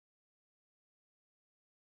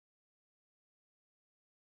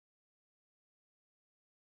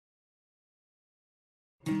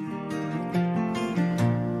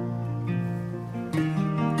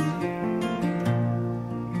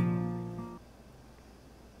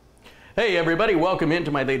Hey everybody, welcome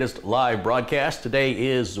into my latest live broadcast. Today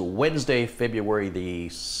is Wednesday, February the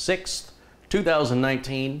 6th,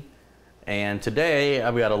 2019. And today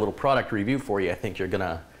I've got a little product review for you I think you're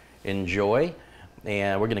gonna enjoy.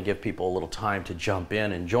 And we're gonna give people a little time to jump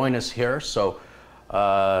in and join us here. So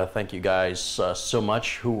thank you guys so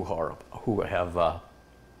much who have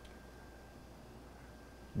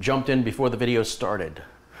jumped in before the video started.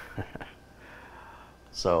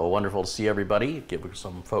 So wonderful to see everybody. Give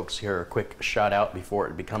some folks here a quick shout out before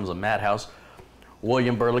it becomes a madhouse.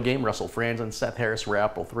 William Burlingame, Russell Franzen, Seth Harris, Rare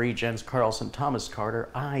Apple 3, Jens Carlson, Thomas Carter,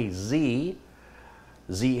 IZ,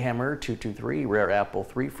 Z Hammer 223, Rare Apple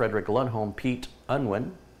 3, Frederick Lundholm, Pete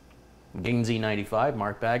Unwin, Gainsey 95,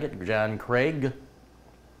 Mark Baggett, John Craig,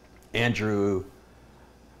 Andrew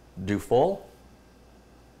Dufol,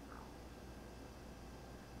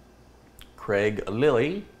 Craig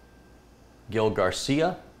Lilly, Gil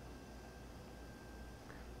Garcia,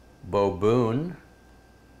 Bo Boone.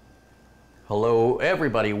 Hello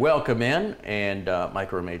everybody, welcome in. And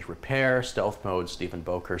Microimage Repair, Stealth Mode, Stephen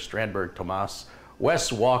Boker, Strandberg, Tomas,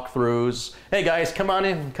 Wes Walkthroughs. Hey guys, come on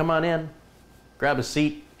in, grab a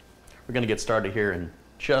seat. We're gonna get started here in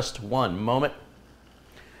just one moment.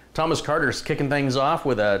 Thomas Carter's kicking things off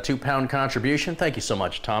with a 2-pound contribution. Thank you so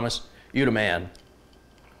much, Thomas. You the man.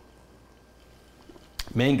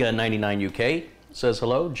 Manga 99 UK says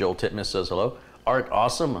hello. Joel Titmus says hello. Art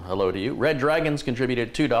Awesome, hello to you. Red Dragons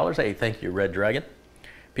contributed $2. Hey, thank you, Red Dragon.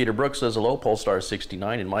 Peter Brooks says hello. Polestar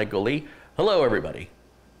 69 and Michael Lee. Hello, everybody.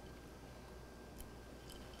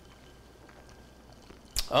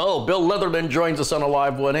 Oh, Bill Leatherman joins us on a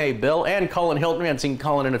live one. Hey, Bill. And Colin Hilton. We haven't seen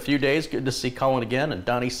Colin in a few days. Good to see Colin again. And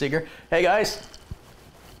Donnie Seeger. Hey, guys.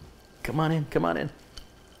 Come on in, come on in.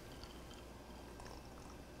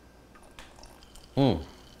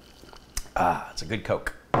 It's a good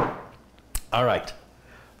Coke. All right.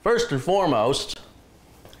 First and foremost,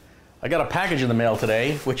 I got a package in the mail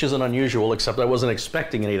today, which isn't unusual, except I wasn't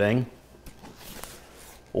expecting anything.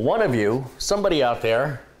 One of you, somebody out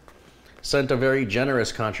there, sent a very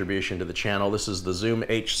generous contribution to the channel. This is the Zoom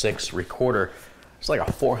H6 recorder. It's like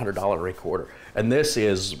a $400 recorder. And this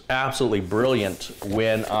is absolutely brilliant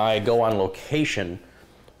when I go on location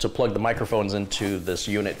to plug the microphones into this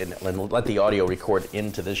unit and let the audio record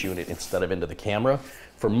into this unit instead of into the camera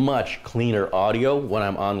for much cleaner audio when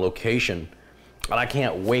I'm on location. And I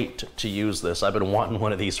can't wait to use this. I've been wanting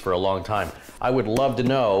one of these for a long time. I would love to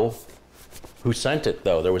know who sent it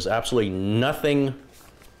though. There was absolutely nothing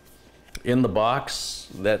in the box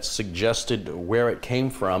that suggested where it came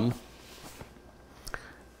from.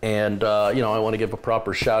 And you know, I want to give a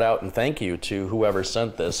proper shout out and thank you to whoever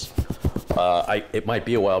sent this. It might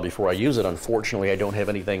be a while before I use it. Unfortunately, I don't have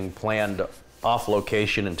anything planned off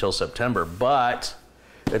location until September, but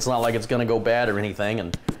it's not like it's going to go bad or anything.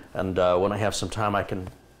 And when I have some time, I can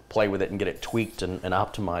play with it and get it tweaked and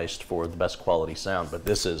optimized for the best quality sound. But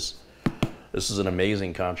this is an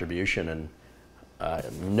amazing contribution, and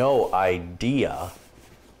no idea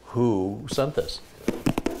who sent this.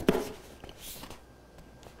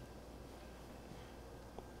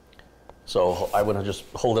 So I want to just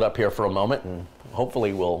hold it up here for a moment, and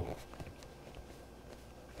hopefully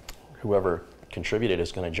whoever contributed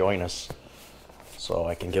is going to join us so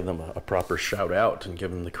I can give them a proper shout out and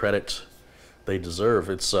give them the credit they deserve.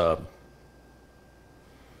 It's a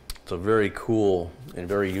very cool and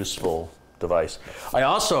very useful device. I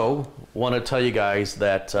also want to tell you guys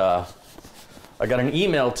that I got an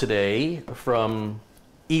email today from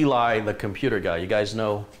Eli the computer guy. You guys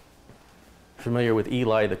know, familiar with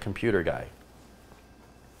Eli the computer guy?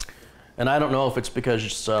 And I don't know if it's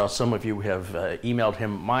because some of you have emailed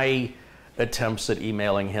him. My attempts at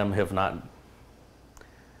emailing him have not,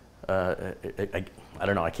 I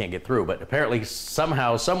don't know, I can't get through, but apparently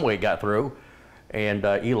somehow, some way got through, and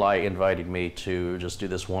Eli invited me to just do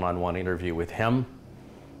this one-on-one interview with him.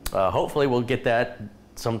 Hopefully we'll get that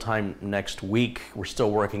sometime next week. We're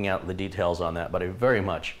still working out the details on that, but I very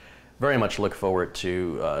much look forward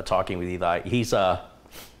to talking with Eli. He's a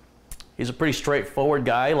pretty straightforward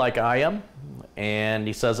guy like I am, and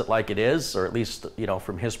he says it like it is, or at least, you know,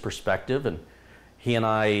 from his perspective. And he and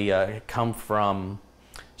I come from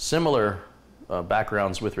similar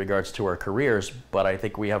backgrounds with regards to our careers, but I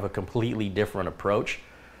think we have a completely different approach.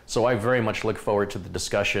 So I very much look forward to the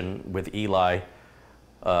discussion with Eli.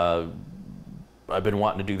 I've been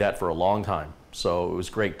wanting to do that for a long time, so it was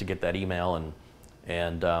great to get that email,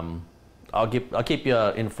 and I'll keep you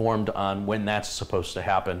informed on when that's supposed to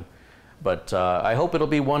happen. But I hope it'll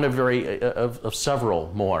be one of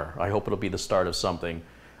several more. I hope it'll be the start of something.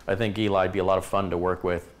 I think Eli'd be a lot of fun to work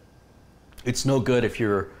with. It's no good if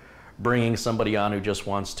you're bringing somebody on who just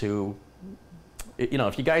wants to, you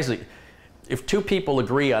know, if two people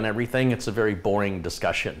agree on everything, it's a very boring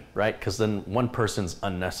discussion, right? Because then one person's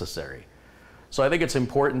unnecessary. So I think it's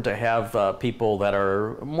important to have people that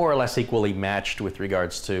are more or less equally matched with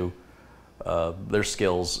regards to their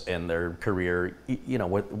skills and their career, you know,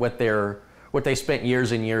 what they spent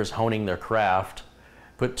years and years honing their craft.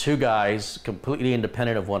 Put two guys completely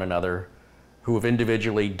independent of one another who have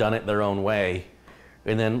individually done it their own way,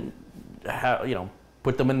 and then you know,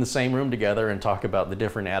 put them in the same room together and talk about the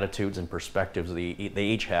different attitudes and perspectives they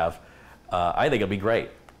each have. I think it'll be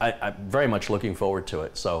great. I'm very much looking forward to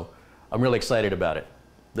it. So I'm really excited about it.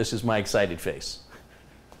 This is my excited face.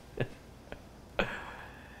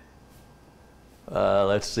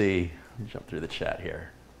 Let's see, jump through the chat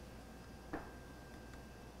here.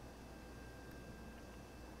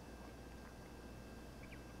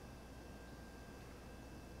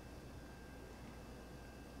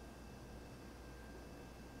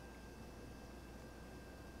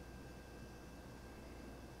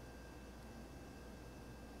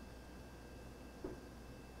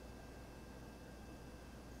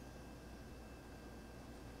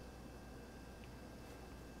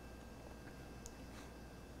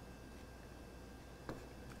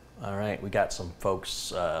 All right, we got some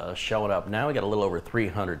folks showing up now. We got a little over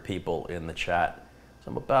 300 people in the chat,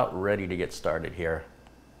 so I'm about ready to get started here.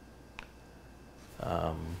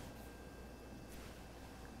 Let's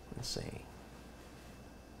see.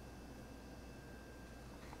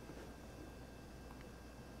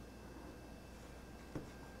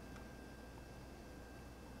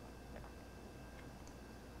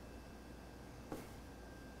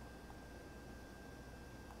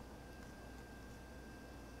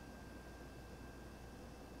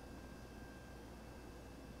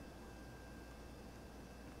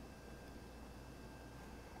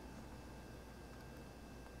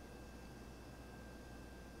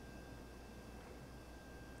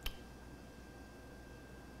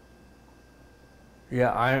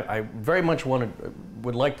 Yeah, I very much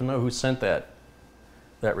would like to know who sent that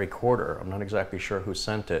recorder. I'm not exactly sure who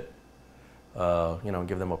sent it. You know,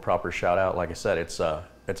 give them a proper shout out. Like I said, it's a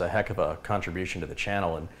heck of a contribution to the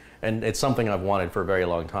channel, and it's something I've wanted for a very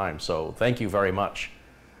long time. So thank you very much,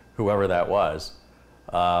 whoever that was.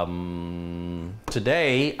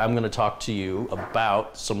 Today I'm going to talk to you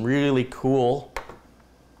about some really cool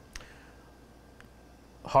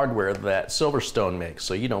hardware that Silverstone makes.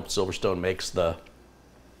 So you know, Silverstone makes the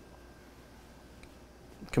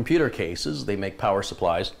computer cases, they make power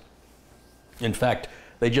supplies. In fact,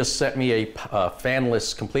 they just sent me a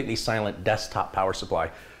fanless, completely silent desktop power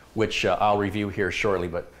supply, which I'll review here shortly.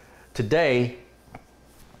 But today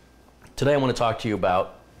I want to talk to you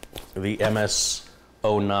about the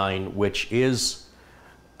MS09, which is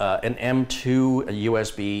an M2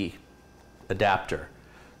 USB adapter.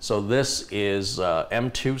 So this is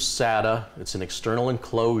M2 SATA. It's an external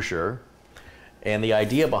enclosure. And the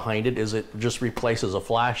idea behind it is it just replaces a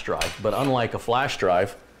flash drive. But unlike a flash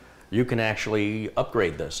drive, you can actually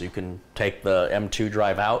upgrade this. You can take the M2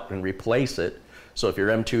 drive out and replace it. So if your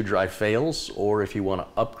M2 drive fails, or if you want to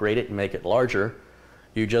upgrade it and make it larger,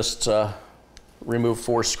 you just remove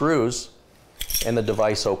 4 screws and the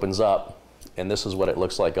device opens up. And this is what it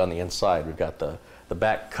looks like on the inside. We've got the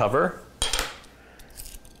back cover.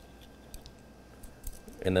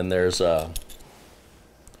 And then there's a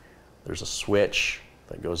switch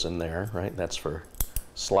that goes in there, right? That's for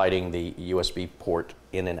sliding the USB port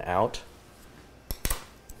in and out.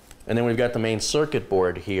 And then we've got the main circuit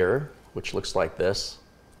board here, which looks like this.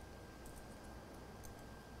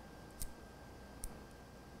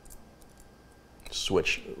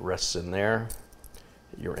 Switch rests in there.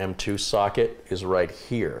 Your M2 socket is right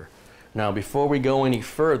here. Now, before we go any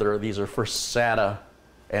further, these are for SATA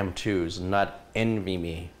M2s, not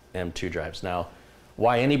NVMe M2 drives. Now,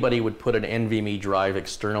 why anybody would put an NVMe drive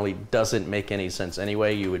externally doesn't make any sense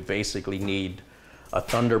anyway. You would basically need a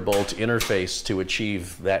Thunderbolt interface to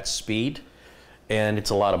achieve that speed, and it's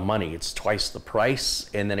a lot of money. It's twice the price,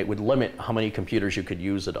 and then it would limit how many computers you could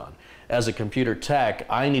use it on. As a computer tech,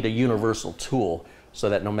 I need a universal tool so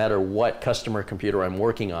that no matter what customer computer I'm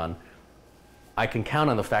working on, I can count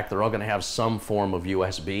on the fact they're all going to have some form of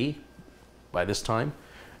USB by this time.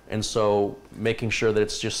 And so making sure that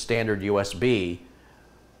it's just standard USB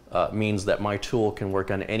means that my tool can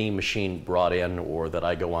work on any machine brought in, or that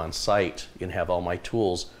I go on site and have all my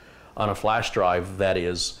tools on a flash drive that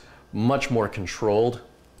is much more controlled,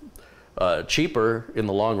 cheaper in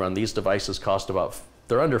the long run. These devices cost about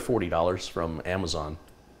they're under $40 from Amazon.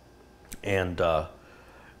 And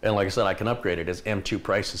like I said, I can upgrade it. As M2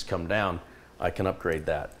 prices come down, I can upgrade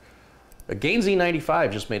that.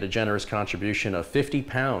 Gainsy95 just made a generous contribution of 50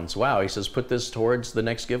 pounds. Wow, he says, put this towards the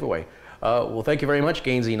next giveaway. Well, thank you very much,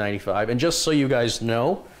 Gainsy95. And just so you guys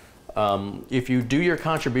know, if you do your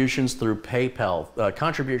contributions through PayPal,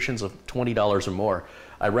 contributions of $20 or more,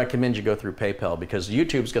 I recommend you go through PayPal, because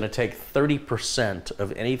YouTube's going to take 30%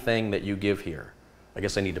 of anything that you give here. I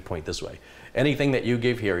guess I need to point this way. Anything that you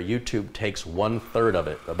give here, YouTube takes 1/3 of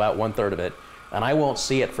it, about 1/3 of it, and I won't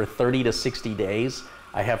see it for 30 to 60 days.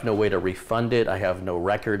 I have no way to refund it. I have no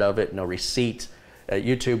record of it, no receipt.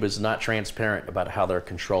 YouTube is not transparent about how they're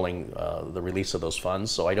controlling the release of those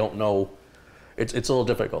funds, so I don't know. It's a little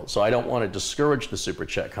difficult. So I don't want to discourage the Super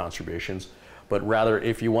Chat contributions, but rather,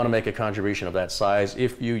 if you want to make a contribution of that size,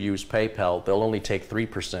 if you use PayPal, they'll only take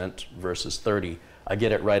 3% versus 30. I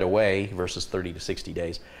get it right away versus 30 to 60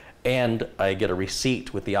 days. And I get a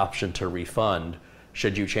receipt with the option to refund.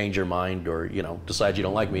 Should you change your mind or, you know, decide you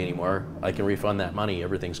don't like me anymore, I can refund that money.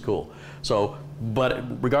 Everything's cool. So,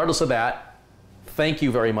 but regardless of that, thank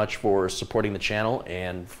you very much for supporting the channel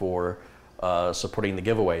and for supporting the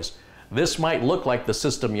giveaways. This might look like the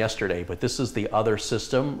system yesterday, but this is the other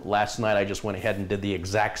system. Last night I just went ahead and did the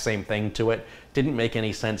exact same thing to it. Didn't make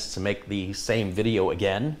any sense to make the same video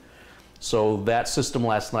again. So that system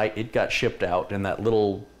last night, it got shipped out, and that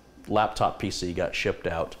little laptop PC got shipped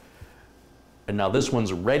out. And now this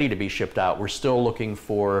one's ready to be shipped out. We're still looking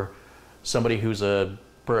for somebody who's what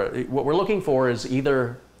we're looking for is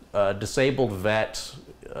either a disabled vet,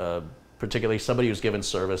 particularly somebody who's given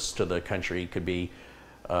service to the country. Could be,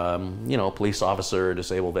 you know, a police officer,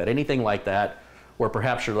 disabled vet, anything like that, or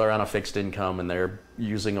perhaps they're on a fixed income and they're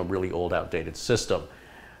using a really old, outdated system.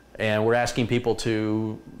 And we're asking people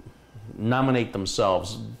to nominate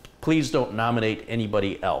themselves. Please don't nominate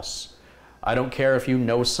anybody else. I don't care if you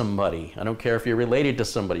know somebody. I don't care if you're related to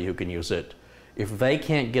somebody who can use it. If they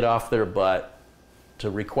can't get off their butt to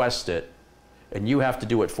request it, and you have to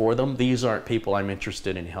do it for them, these aren't people I'm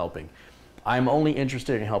interested in helping. I'm only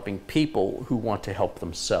interested in helping people who want to help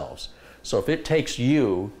themselves. So if it takes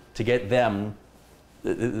you to get them,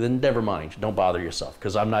 then never mind. Don't bother yourself,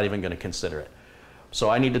 because I'm not even going to consider it. So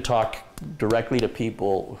I need to talk directly to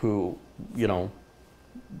people who, you know,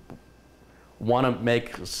 want to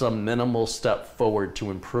make some minimal step forward to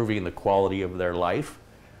improving the quality of their life.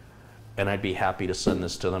 And I'd be happy to send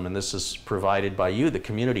this to them. And this is provided by you, the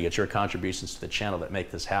community. It's your contributions to the channel that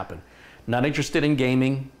make this happen. Not interested in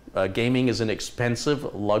gaming. Gaming is an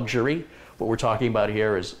expensive luxury. What we're talking about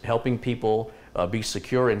here is helping people be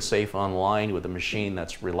secure and safe online with a machine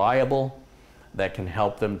that's reliable, that can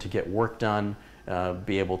help them to get work done,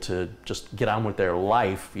 be able to just get on with their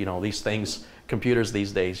life. You know, these things, computers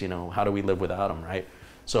these days, you know, how do we live without them, right?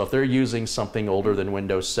 So if they're using something older than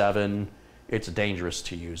Windows 7, it's dangerous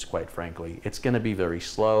to use, quite frankly. It's going to be very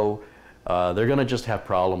slow. They're going to just have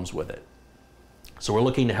problems with it. So we're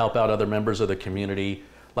looking to help out other members of the community,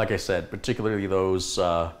 like I said, particularly those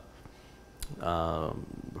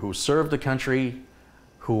who serve the country,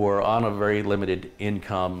 who are on a very limited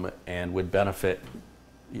income and would benefit,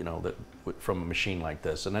 you know, from a machine like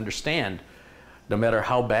this. And understand, no matter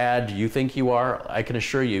how bad you think you are, I can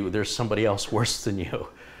assure you there's somebody else worse than you.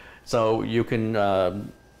 So you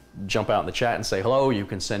can jump out in the chat and say hello. You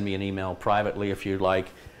can send me an email privately if you'd like.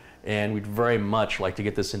 And we'd very much like to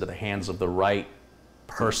get this into the hands of the right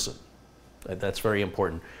person. That's very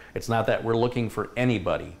important. It's not that we're looking for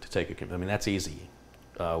anybody to take a, I mean, that's easy.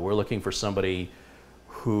 We're looking for somebody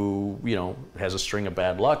who, you know, has a string of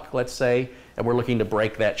bad luck, let's say, and we're looking to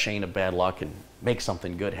break that chain of bad luck and make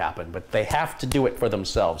something good happen. But they have to do it for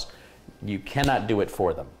themselves. You cannot do it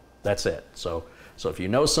for them. That's it. So if you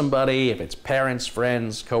know somebody, if it's parents,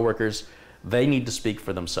 friends, coworkers, they need to speak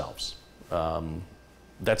for themselves.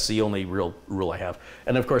 That's the only real rule I have.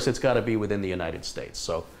 And of course, it's got to be within the United States.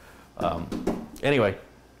 So anyway,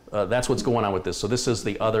 that's what's going on with this. So this is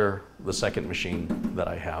the second machine that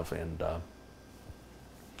I have, and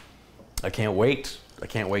I can't wait. I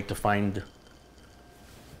can't wait to find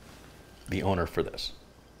the owner for this.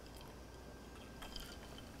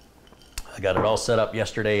 I got it all set up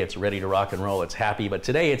yesterday. It's ready to rock and roll. It's happy, but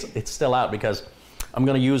today it's still out because I'm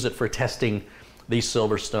going to use it for testing these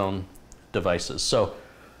Silverstone devices. So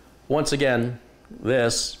once again,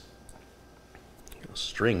 this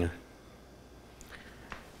string,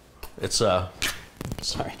 it's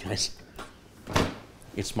sorry guys,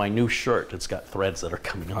 it's my new shirt. It's got threads that are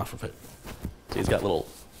coming off of it. See, it's got little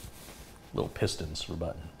pistons for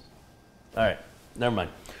buttons. All right, never mind.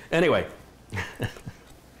 Anyway,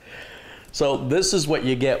 so this is what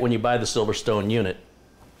you get when you buy the Silverstone unit.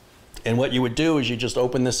 And what you would do is you just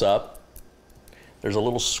open this up. There's a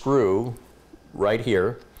little screw right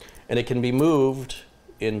here, and it can be moved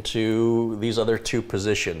into these other two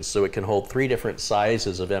positions, so it can hold 3 different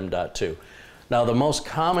sizes of M.2. Now, the most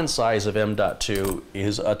common size of M.2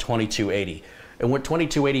 is a 2280. And what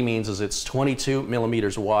 2280 means is it's 22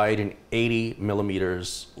 millimeters wide and 80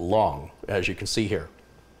 millimeters long, as you can see here.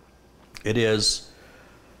 It is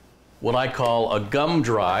what I call a gum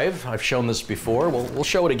drive. I've shown this before. We'll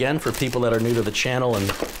show it again for people that are new to the channel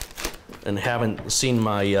and haven't seen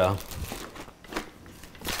my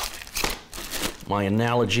my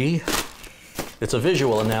analogy. It's a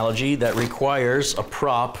visual analogy that requires a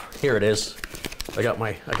prop. Here it is. I got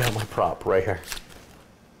my prop right here.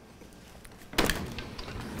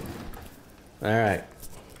 All right.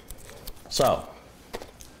 So,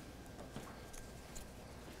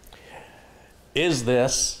 is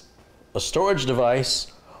this a storage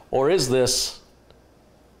device, or is this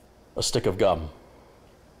a stick of gum?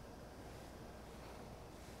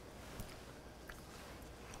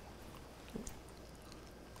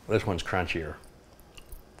 This one's crunchier.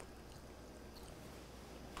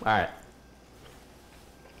 All right.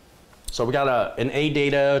 So we got an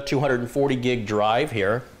ADATA 240 gig drive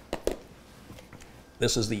here.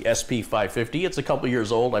 This is the SP550. It's a couple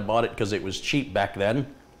years old. I bought it because it was cheap back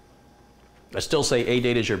then. I still say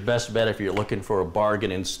ADATA is your best bet if you're looking for a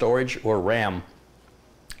bargain in storage or RAM.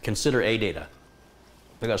 Consider ADATA.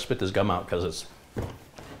 I gotta spit this gum out because it's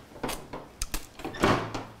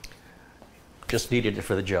just needed it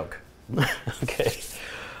for the joke. Okay.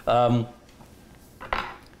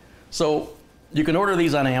 So you can order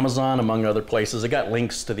these on Amazon, among other places. I got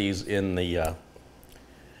links to these in the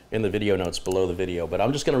video notes below the video, but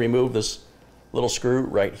I'm just going to remove this little screw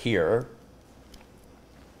right here,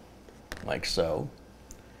 like so.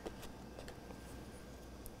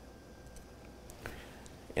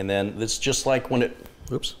 And then it's just like when it,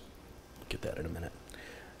 oops, get that in a minute.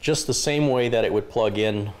 Just the same way that it would plug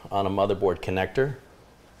in on a motherboard connector.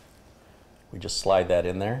 We just slide that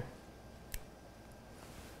in there,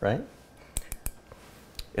 right?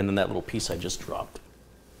 And then that little piece I just dropped.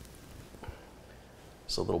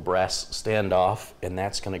 So a little brass standoff, and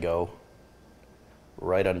that's going to go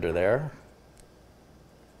right under there,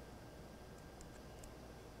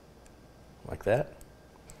 like that.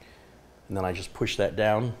 And then I just push that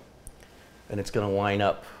down, and it's going to line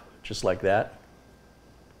up just like that.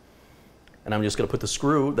 And I'm just going to put the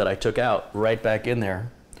screw that I took out right back in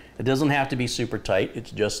there. It doesn't have to be super tight. It's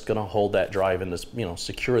just going to hold that drive in this, you know,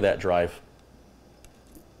 secure that drive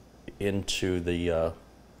into the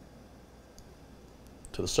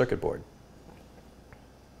to the circuit board.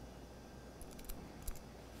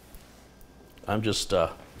 I'm just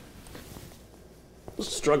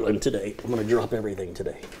struggling today. I'm going to drop everything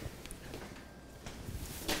today.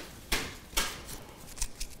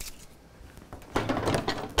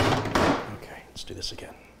 Okay, let's do this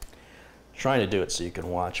again. Trying to do it so you can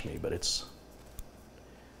watch me, but it's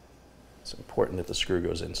important that the screw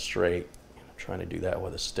goes in straight. I'm trying to do that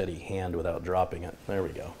with a steady hand without dropping it. There we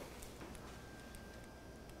go.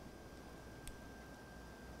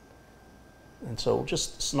 And so we'll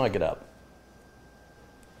just snug it up.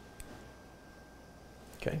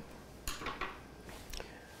 Okay.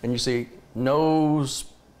 And you see, no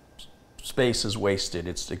space is wasted.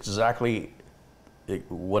 It's exactly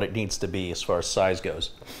what it needs to be as far as size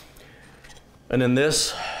goes. And then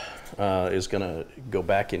this is going to go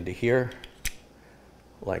back into here,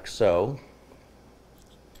 like so.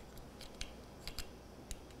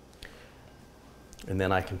 And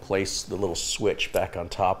then I can place the little switch back on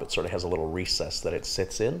top. It sort of has a little recess that it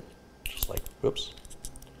sits in, just like, whoops.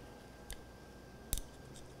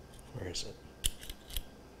 Where is it?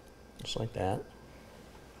 Just like that.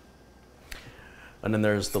 And then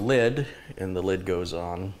there's the lid, and the lid goes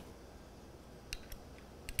on.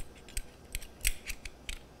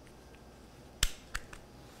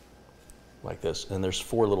 Like this. And there's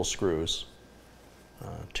 4 little screws.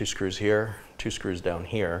 2 screws here, 2 screws down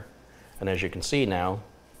here. And as you can see now,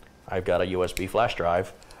 I've got a USB flash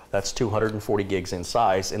drive that's 240 gigs in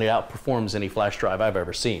size, and it outperforms any flash drive I've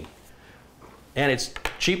ever seen. And it's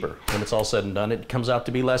cheaper when it's all said and done. It comes out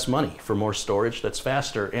to be less money for more storage that's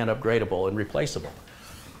faster and upgradable and replaceable.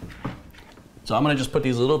 So I'm going to just put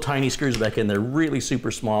these little tiny screws back in. They're really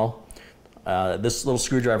super small. This little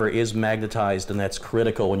screwdriver is magnetized, and that's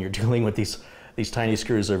critical when you're dealing with these tiny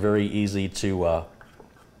screws. They're very easy to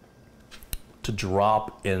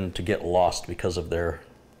drop and to get lost because of their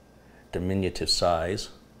diminutive size.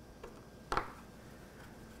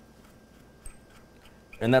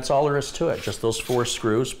 And that's all there is to it, just those 4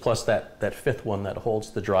 screws plus that 5th one that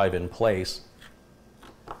holds the drive in place.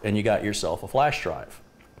 and you got yourself a flash drive.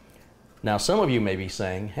 Now, some of you may be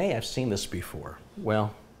saying, hey, I've seen this before.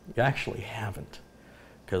 Well, you actually haven't,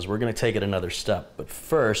 because we're going to take it another step. But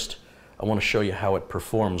first, I want to show you how it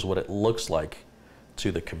performs, what it looks like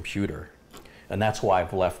to the computer. And that's why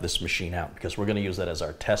I've left this machine out, because we're going to use that as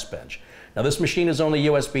our test bench. Now, this machine is only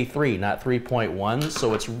USB 3, not 3.1,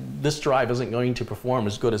 so this drive isn't going to perform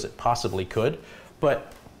as good as it possibly could,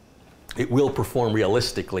 but it will perform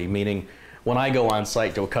realistically, meaning when I go on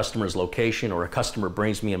site to a customer's location or a customer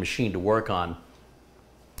brings me a machine to work on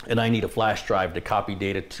and I need a flash drive to copy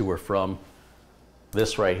data to or from,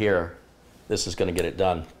 this right here, this is going to get it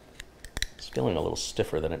done. It's feeling a little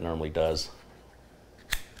stiffer than it normally does.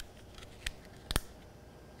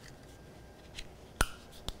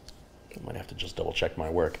 I might have to just double check my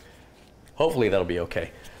work. Hopefully that'll be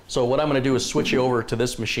okay. So what I'm going to do is switch you over to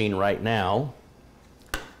this machine right now.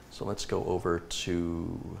 So let's go over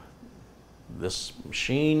to this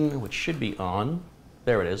machine, which should be on.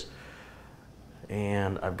 There it is.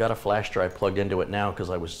 And I've got a flash drive plugged into it now because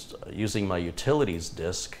I was using my utilities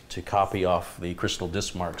disk to copy off the Crystal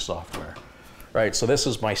Diskmark software. All right, so this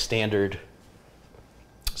is my standard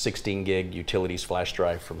 16 gig utilities flash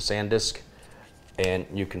drive from SanDisk. And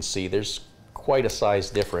you can see there's quite a size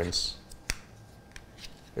difference.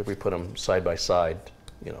 If we put them side by side,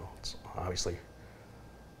 you know, it's obviously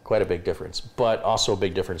quite a big difference, but also a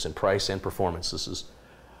big difference in price and performance. This is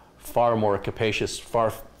far more capacious,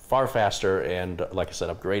 far faster, and like I said,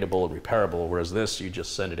 upgradable and repairable, whereas this, you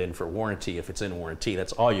just send it in for warranty. If it's in warranty,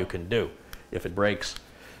 that's all you can do if it breaks.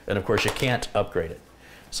 And of course, you can't upgrade it.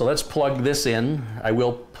 So let's plug this in. I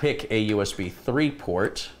will pick a USB 3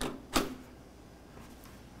 port.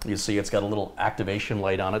 You see it's got a little activation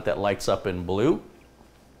light on it that lights up in blue.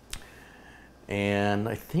 And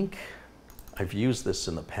I think I've used this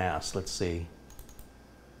in the past. Let's see.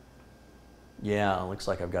 Yeah, it looks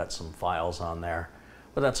like I've got some files on there,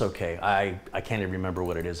 but that's okay. I can't even remember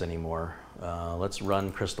what it is anymore. Let's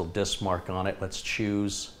run Crystal Diskmark on it. Let's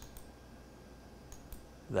choose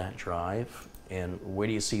that drive. And where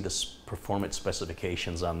do you see the performance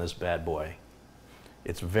specifications on this bad boy?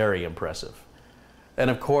 It's very impressive. And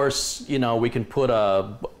of course, you know, we can put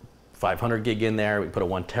a 500 gig in there. We can put a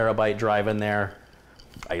 1 terabyte drive in there.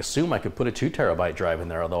 I assume I could put a 2 terabyte drive in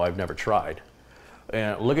there, although I've never tried.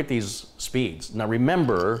 And look at these speeds. Now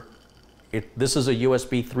remember, this is a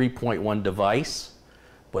USB 3.1 device,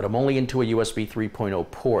 but I'm only into a USB 3.0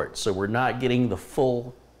 port, so we're not getting the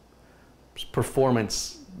full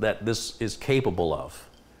performance that this is capable of.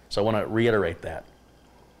 So I want to reiterate that.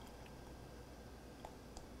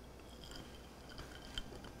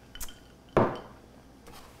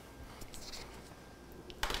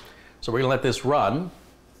 So we're going to let this run.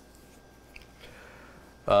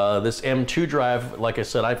 This M2 drive, like I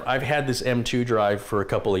said, I've had this M2 drive for a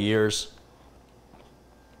couple of years.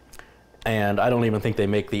 And I don't even think they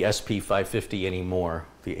make the SP550 anymore,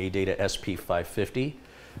 the ADATA SP550.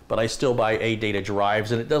 But I still buy ADATA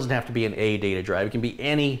drives, and it doesn't have to be an ADATA drive. It can be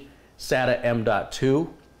any SATA M.2,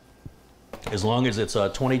 as long as it's a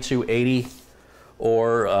 2280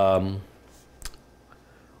 or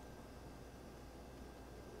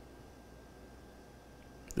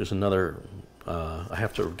there's another, I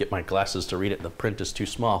have to get my glasses to read it. The print is too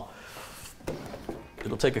small.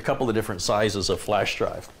 It'll take a couple of different sizes of flash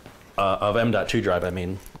drive, of M.2 drive, I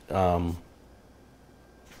mean.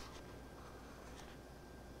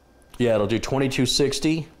 Yeah, it'll do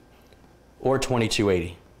 2260 or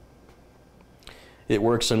 2280. It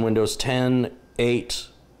works in Windows 10, 8,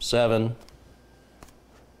 7.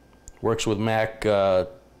 Works with Mac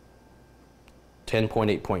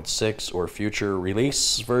 10.8.6 or future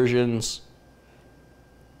release versions.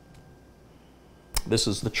 This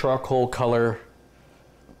is the charcoal color.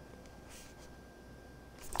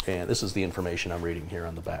 And this is the information I'm reading here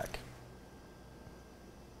on the back,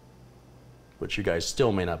 which you guys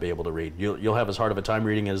still may not be able to read. You'll have as hard of a time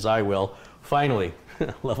reading it as I will. Finally,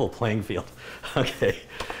 level playing field. Okay.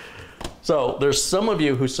 So there's some of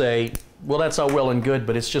you who say, well, that's all well and good,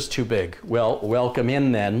 but it's just too big. Well, welcome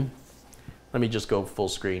in then. Let me just go full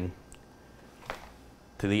screen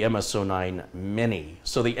to the MS09-MINI.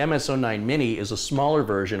 So the MS09-MINI is a smaller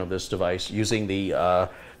version of this device using the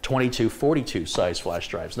 2242 size flash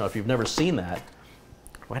drives. Now, if you've never seen that,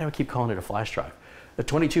 why do I keep calling it a flash drive? The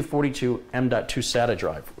 2242 M.2 SATA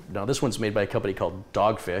drive. Now, this one's made by a company called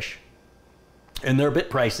Dogfish, and they're a bit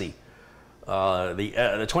pricey.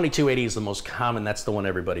 The 2280 is the most common. That's the one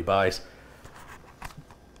everybody buys.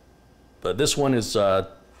 But this one is, I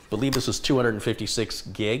believe this is 256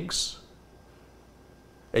 gigs.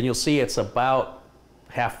 And you'll see it's about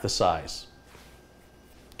half the size.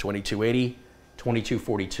 2280,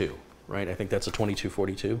 2242, right? I think that's a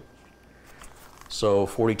 2242. So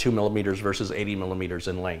 42 millimeters versus 80 millimeters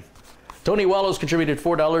in length. Tony Wallows contributed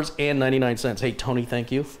 $4.99. Hey, Tony,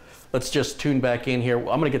 thank you. Let's just tune back in here.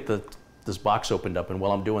 I'm going to get this box opened up, and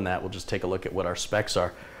while I'm doing that, we'll just take a look at what our specs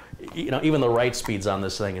are. You know, even the write speeds on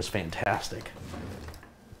this thing is fantastic.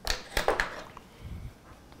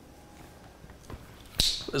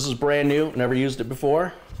 This is brand new, never used it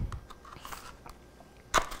before.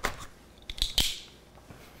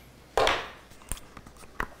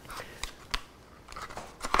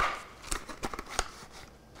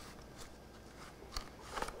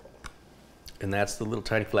 And that's the little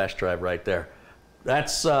tiny flash drive right there.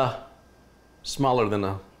 That's smaller than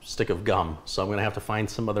a stick of gum, so I'm going to have to find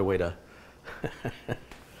some other way to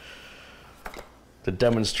to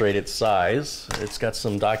demonstrate its size. It's got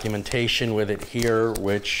some documentation with it here,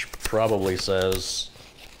 which probably says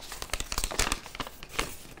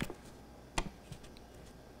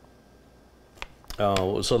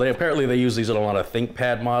so they use these in a lot of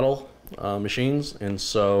ThinkPad model machines, and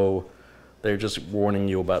so they're just warning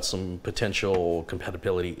you about some potential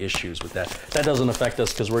compatibility issues with that. That doesn't affect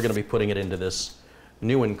us because we're going to be putting it into this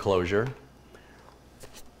new enclosure.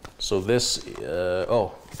 So this,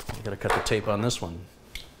 oh, I got to cut the tape on this one.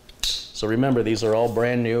 So remember, these are all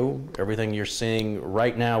brand new. Everything you're seeing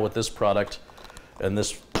right now with this product and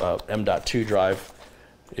this M.2 drive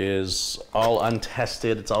is all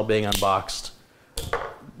untested. It's all being unboxed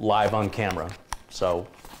live on camera. So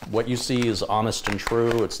what you see is honest and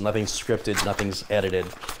true. It's nothing scripted, nothing's edited.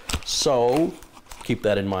 So keep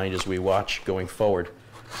that in mind as we watch going forward.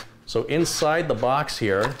 So inside the box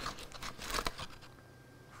here,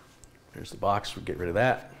 here's the box, we'll get rid of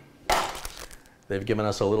that. They've given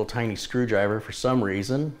us a little tiny screwdriver for some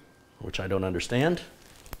reason, which I don't understand.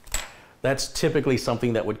 That's typically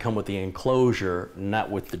something that would come with the enclosure,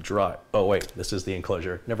 not with the drive. Oh wait, this is the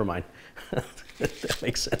enclosure, never mind. That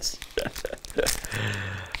makes sense.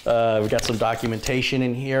 We've got some documentation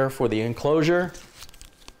in here for the enclosure,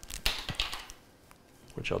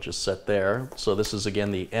 which I'll just set there. So this is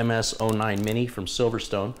again the MS09-MINI from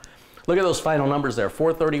Silverstone. Look at those final numbers there,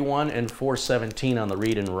 431 and 417 on the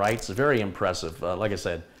read and writes. Very impressive. Like I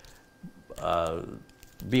said,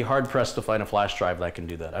 be hard pressed to find a flash drive that can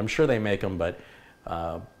do that. I'm sure they make them, but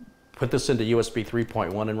put this into USB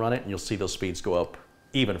 3.1 and run it, and you'll see those speeds go up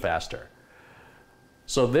even faster.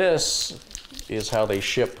 So this is how they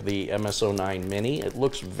ship the MS09-MINI. It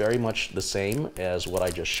looks very much the same as what I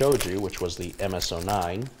just showed you, which was the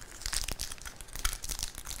MS09.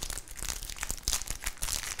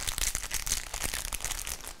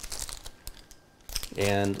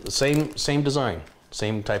 And the same design,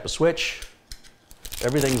 same type of switch.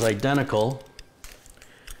 Everything's identical.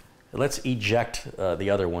 Let's eject the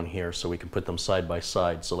other one here so we can put them side by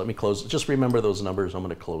side. So let me close, just remember those numbers. I'm going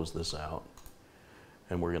to close this out,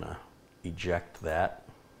 and we're going to eject that.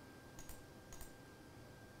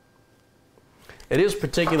 It is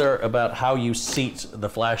particular about how you seat the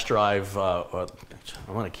flash drive. I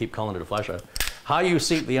want to keep calling it a flash drive. How you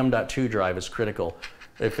seat the M.2 drive is critical.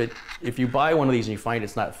 If you buy one of these and you find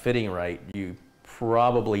it's not fitting right, you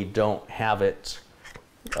probably don't have it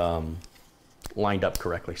lined up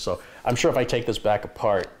correctly. So I'm sure if I take this back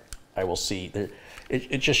apart, I will see that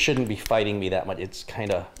it just shouldn't be fighting me that much. It's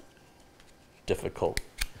kind of difficult.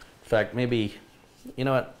 In fact, maybe, you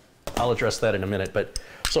know what, I'll address that in a minute. But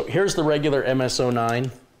so here's the regular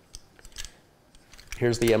MS09.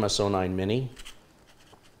 Here's the MS09-MINI.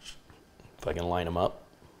 If I can line them up.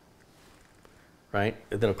 Right?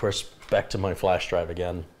 And then of course, back to my flash drive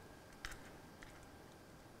again.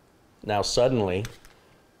 Now suddenly,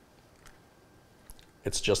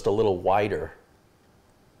 it's just a little wider,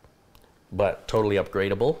 but totally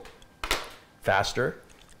upgradable, faster,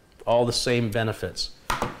 all the same benefits.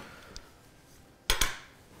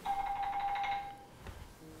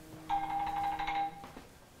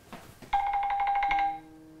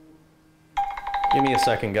 Give me a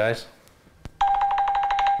second, guys.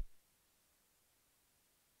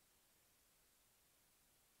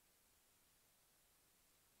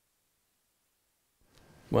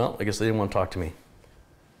 Well, I guess they didn't want to talk to me.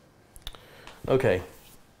 Okay.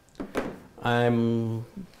 I'm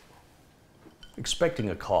expecting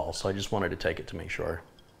a call, so I just wanted to take it to make sure.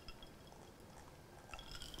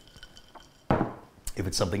 If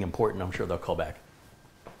it's something important, I'm sure they'll call back.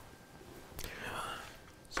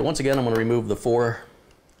 So once again, I'm going to remove the 4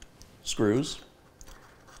 screws.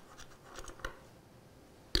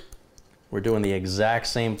 We're doing the exact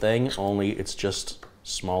same thing, only it's just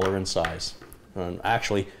smaller in size. And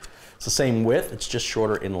actually, it's the same width, it's just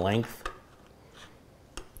shorter in length.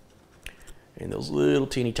 And those little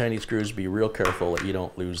teeny tiny screws, be real careful that you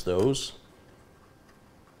don't lose those.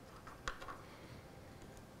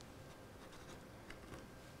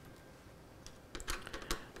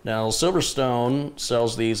 Now, Silverstone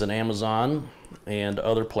sells these on Amazon and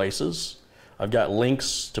other places. I've got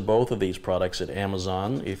links to both of these products at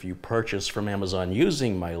Amazon. If you purchase from Amazon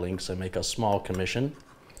using my links, I make a small commission.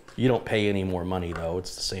 You don't pay any more money, though.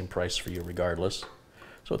 It's the same price for you regardless.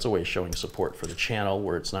 So it's a way of showing support for the channel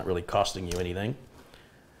where it's not really costing you anything.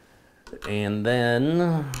 And then,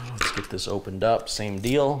 let's get this opened up. Same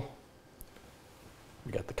deal.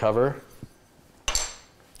 We got the cover.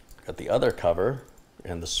 Got the other cover.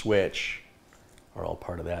 And the switch are all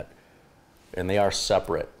part of that. And they are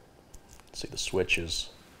separate. See, the switch is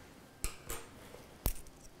a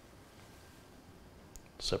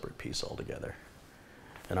separate piece altogether.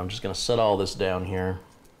 And I'm just going to set all this down here,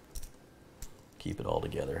 keep it all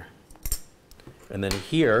together. And then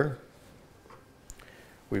here,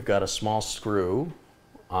 we've got a small screw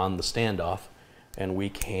on the standoff, and we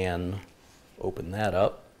can open that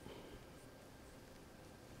up.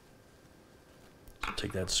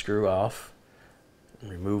 Take that screw off and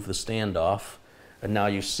remove the standoff, and now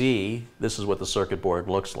you see this is what the circuit board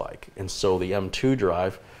looks like. And so the M2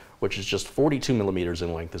 drive, which is just 42 millimeters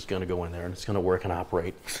in length, is going to go in there, and it's going to work and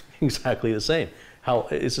operate exactly the same.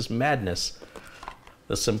 It's just madness.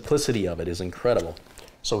 The simplicity of it is incredible.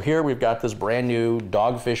 So here we've got this brand new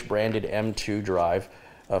Dogfish branded M2 drive.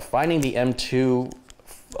 Finding the M2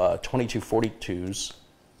 2242s,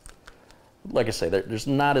 like I say, there's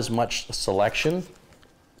not as much selection,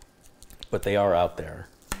 but they are out there.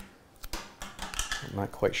 I'm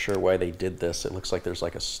not quite sure why they did this. It looks like there's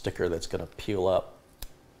like a sticker that's going to peel up.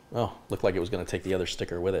 Oh, looked like it was going to take the other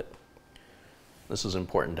sticker with it. This is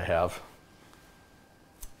important to have.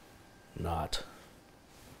 Not.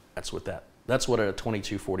 That's what a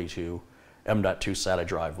 2242 M.2 SATA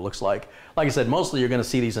drive looks like. Like I said, mostly you're going to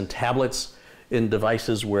see these in tablets, in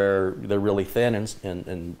devices where they're really thin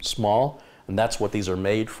and small, and that's what these are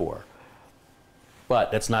made for.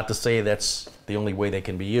 But that's not to say that's the only way they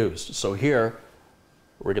can be used. So here,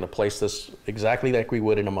 we're going to place this exactly like we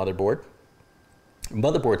would in a motherboard.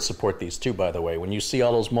 Motherboards support these too, by the way. When you see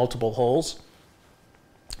all those multiple holes,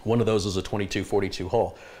 one of those is a 2242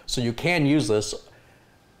 hole. So you can use this,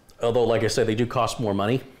 although like I said, they do cost more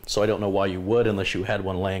money, so I don't know why you would unless you had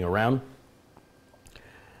one laying around.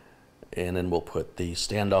 And then we'll put the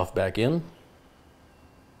standoff back in,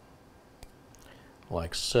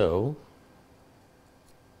 like so.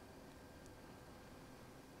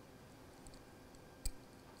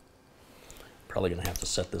 Probably going to have to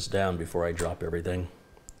set this down before I drop everything.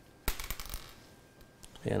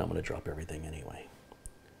 And I'm going to drop everything anyway.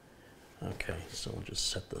 Okay, so we'll just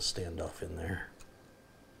set the standoff in there.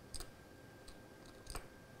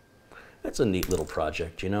 That's a neat little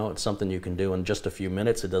project, you know. It's something you can do in just a few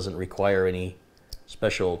minutes. It doesn't require any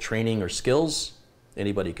special training or skills.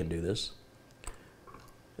 Anybody can do this.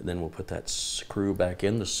 And then we'll put that screw back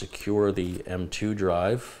in to secure the M2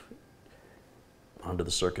 drive onto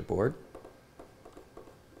the circuit board.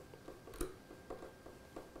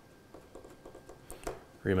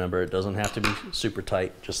 Remember, it doesn't have to be super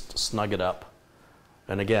tight, just snug it up.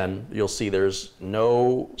 And again, you'll see there's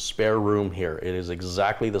no spare room here. It is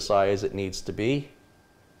exactly the size it needs to be.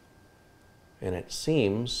 And it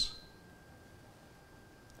seems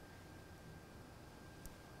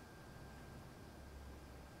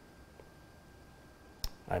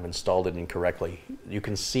I've installed it incorrectly. You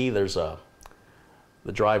can see the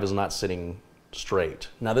drive is not sitting straight.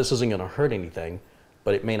 Now this isn't going to hurt anything,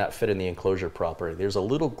 but it may not fit in the enclosure properly. There's a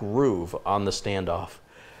little groove on the standoff,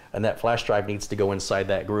 and that flash drive needs to go inside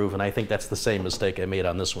that groove, and I think that's the same mistake I made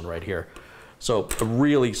on this one right here. So a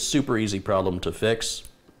really super easy problem to fix.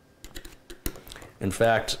 In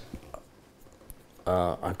fact,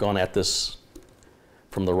 I've gone at this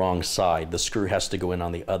from the wrong side. The screw has to go in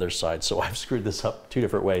on the other side, so I've screwed this up two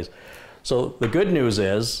different ways. So the good news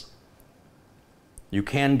is you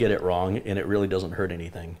can get it wrong, and it really doesn't hurt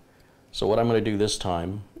anything. So what I'm going to do this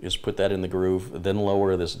time is put that in the groove, then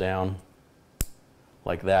lower this down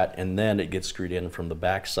like that, and then it gets screwed in from the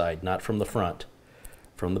back side, not from the front,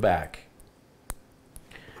 from the back.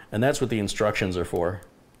 And that's what the instructions are for.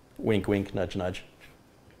 Wink, wink, nudge, nudge.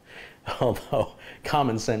 Although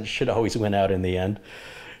common sense should always win out in the end.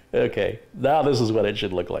 Okay, now this is what it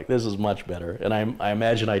should look like. This is much better. And I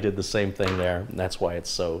imagine I did the same thing there, and that's why it's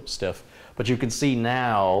so stiff. But you can see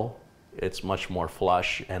now it's much more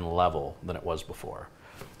flush and level than it was before.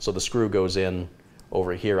 So the screw goes in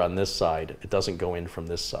over here on this side. It doesn't go in from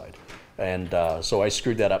this side. And so I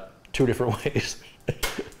screwed that up two different ways.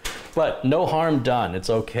 But no harm done. It's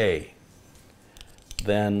okay.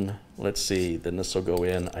 then let's see, then this will go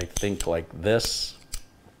in, I think like this,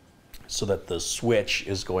 so that the switch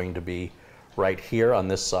is going to be right here on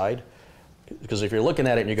this side. Because if you're looking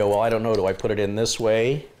at it and you go, well, I don't know, do I put it in this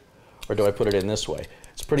way or do I put it in this way?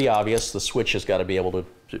 It's pretty obvious. The switch has got to be able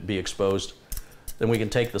to be exposed. Then we can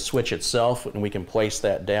take the switch itself and we can place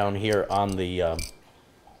that down here on the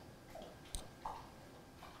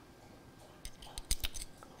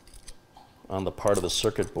part of the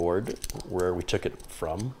circuit board where we took it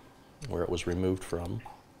from, where it was removed from.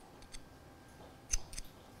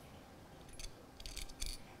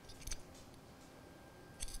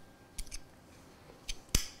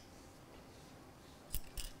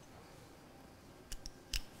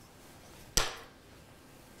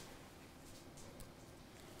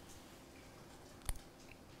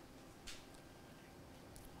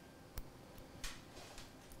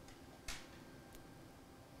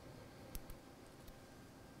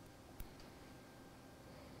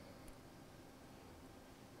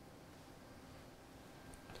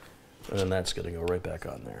 And then that's going to go right back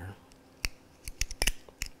on there.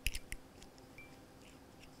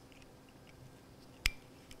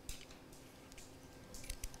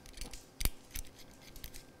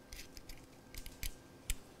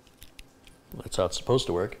 That's how it's supposed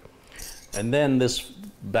to work. And then this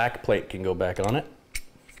back plate can go back on it.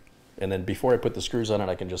 And then before I put the screws on it,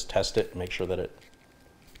 I can just test it and make sure that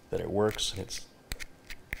it works.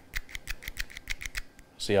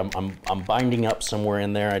 See, I'm binding up somewhere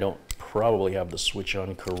in there. I don't probably have the switch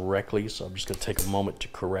on correctly, so I'm just going to take a moment to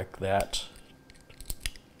correct that.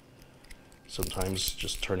 Sometimes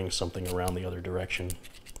just turning something around the other direction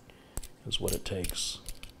is what it takes.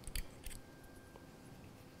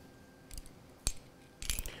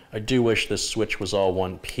 I do wish this switch was all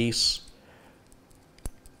one piece,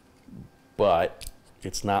 but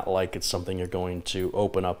it's not like it's something you're going to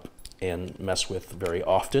open up and mess with very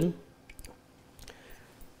often.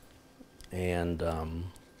 And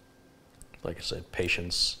like I said,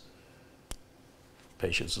 patience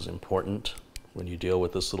is important when you deal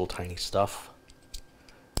with this little tiny stuff.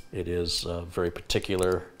 It is very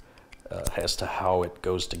particular as to how it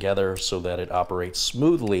goes together so that it operates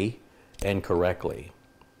smoothly and correctly.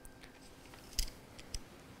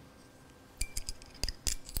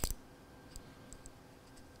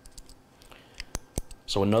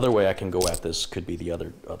 So another way I can go at this could be the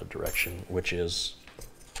other direction, which is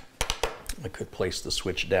I could place the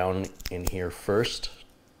switch down in here first.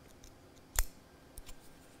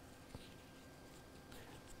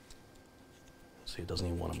 See, it doesn't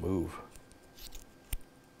even want to move.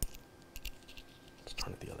 Let's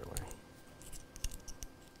turn it the other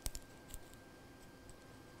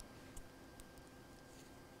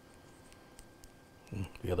way.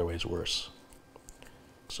 The other way is worse.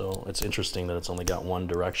 So it's interesting that it's only got one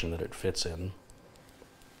direction that it fits in.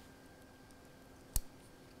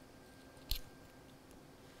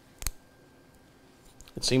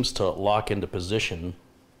 It seems to lock into position.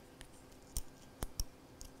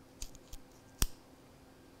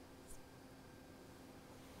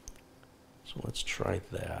 So let's try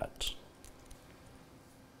that.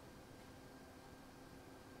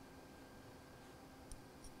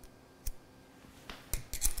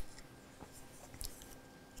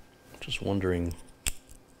 Just wondering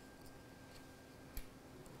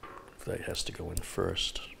if that has to go in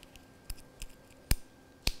first.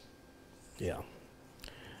 Yeah.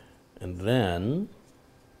 And then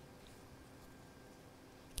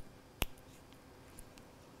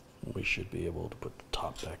we should be able to put the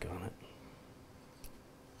top back on it.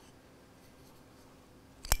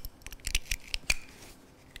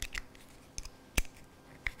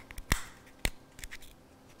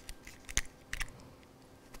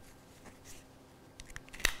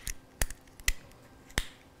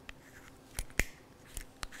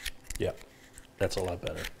 Yeah, that's a lot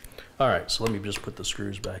better. All right, so let me just put the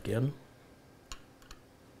screws back in.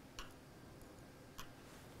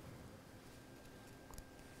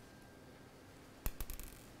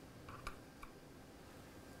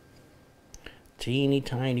 Teeny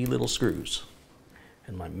tiny little screws.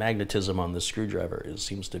 And my magnetism on this screwdriver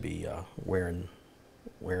seems to be wearing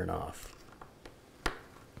off. All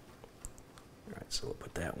right, so we'll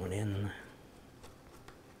put that one in.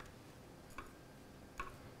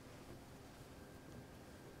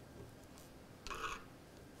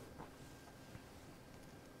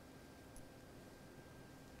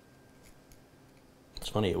 It's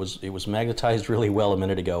funny, it was magnetized really well a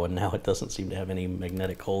minute ago, and now it doesn't seem to have any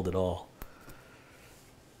magnetic hold at all.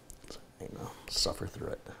 So, you know, suffer through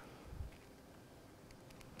it.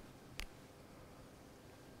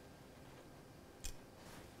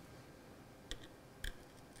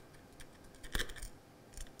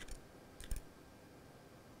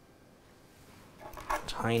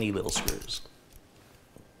 tiny little screws.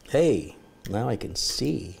 Hey, now I can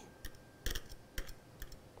see.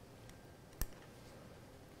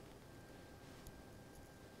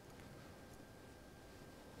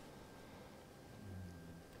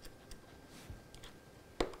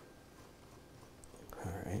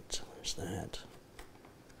 All right, there's that.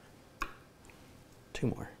 Two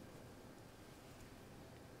more.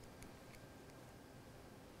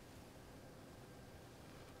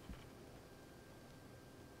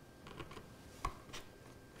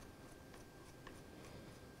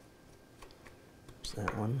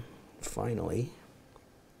 That one. Finally,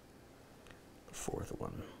 the fourth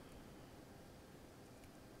one.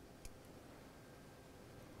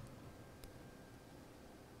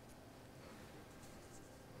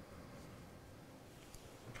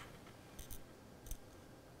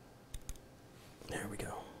 There we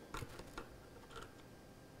go.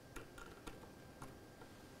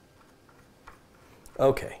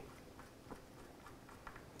 Okay.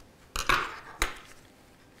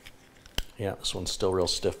 Yeah, this one's still real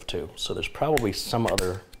stiff too. So there's probably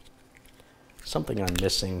something I'm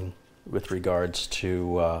missing with regards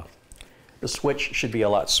to the switch. Should be a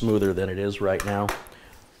lot smoother than it is right now.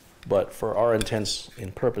 But for our intents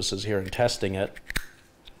and purposes here in testing it,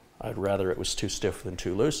 I'd rather it was too stiff than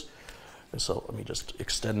too loose. And so let me just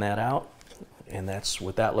extend that out. And that's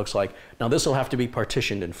what that looks like. Now this will have to be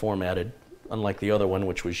partitioned and formatted. Unlike the other one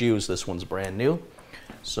which was used, this one's brand new.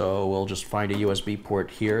 So we'll just find a USB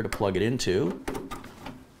port here to plug it into.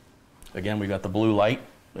 Again, we got the blue light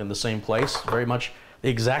in the same place. Very much the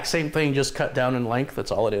exact same thing, just cut down in length.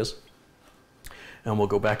 That's all it is. And we'll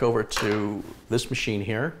go back over to this machine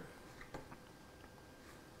here.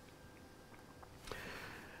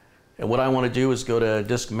 And what I want to do is go to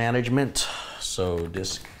disk management. So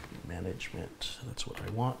disk management, that's what I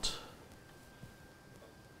want.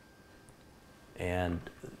 And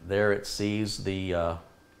there it sees the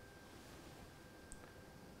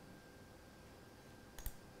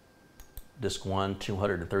disk 1,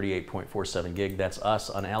 238.47 gig. That's us,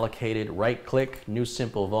 unallocated. Right click, new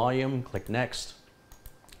simple volume, click next,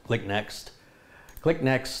 click next, click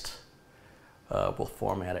next. We'll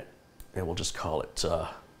format it and we'll just call it,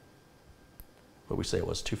 what we say it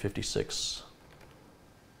was, 256.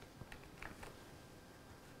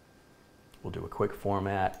 We'll do a quick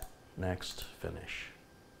format. Next, finish.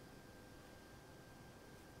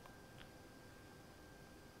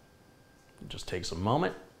 It just takes a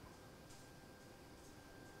moment.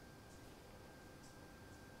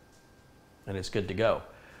 And it's good to go.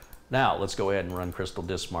 Now, let's go ahead and run Crystal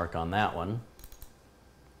Disk Mark on that one,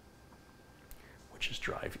 which is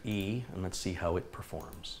drive E, and let's see how it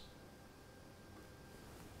performs.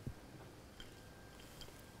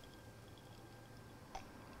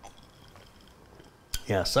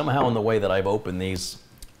 Yeah, somehow in the way that I've opened these,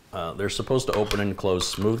 they're supposed to open and close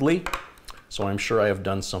smoothly, so I'm sure I have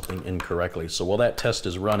done something incorrectly. So while that test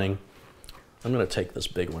is running, I'm going to take this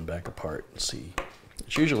big one back apart and see.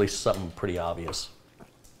 It's usually something pretty obvious.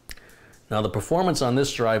 Now the performance on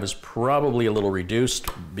this drive is probably a little reduced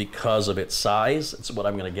because of its size. It's what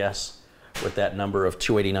I'm going to guess with that number of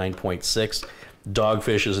 289.6.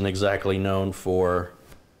 Dogfish isn't exactly known for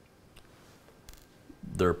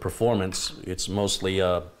their performance. It's mostly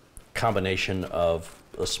a combination of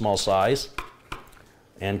a small size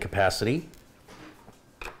and capacity,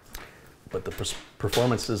 but the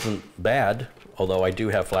performance isn't bad, although I do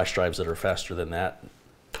have flash drives that are faster than that.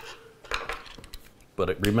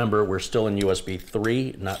 But remember, we're still in USB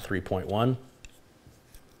 3, not 3.1.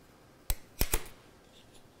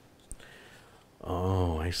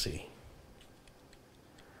 Oh, I see.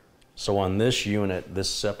 So on this unit, this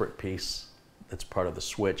separate piece that's part of the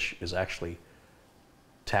switch is actually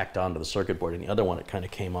tacked onto the circuit board, and the other one it kind of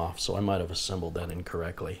came off, so I might have assembled that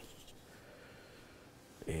incorrectly.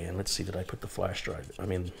 And let's see, did I put the flash drive,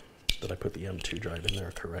 did I put the M2 drive in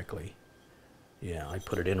there correctly? Yeah, I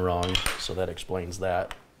put it in wrong, so that explains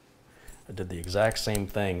that. I did the exact same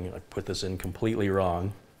thing. I put this in completely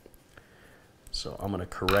wrong. So I'm going to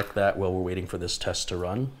correct that while we're waiting for this test to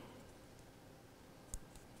run.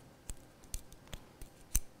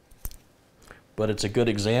 But it's a good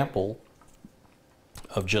example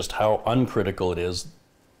of just how uncritical it is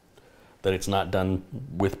that it's not done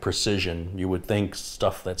with precision. You would think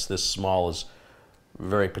stuff that's this small is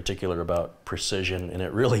very particular about precision, and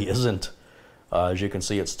it really isn't. As you can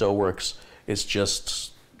see, it still works. It's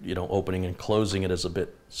just, you know, opening and closing it is a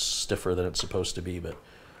bit stiffer than it's supposed to be. But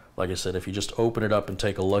like I said, if you just open it up and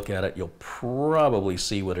take a look at it, you'll probably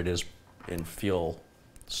see what it is and feel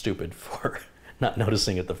stupid for not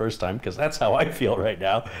noticing it the first time, because that's how I feel right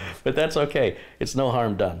now. But that's okay. It's no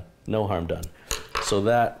harm done. No harm done. So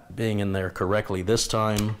that being in there correctly this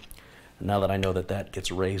time, now that I know that that gets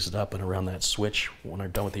raised up and around that switch, when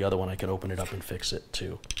I'm done with the other one, I can open it up and fix it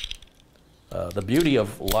too. The beauty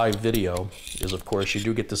of live video is, of course, you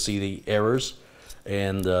do get to see the errors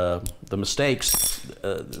and the mistakes,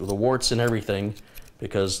 the warts and everything,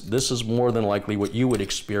 because this is more than likely what you would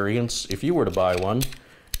experience if you were to buy one.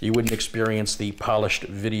 You wouldn't experience the polished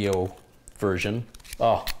video version.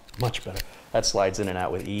 Oh, much better. That slides in and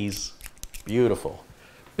out with ease. Beautiful.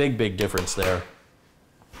 Big, big difference there.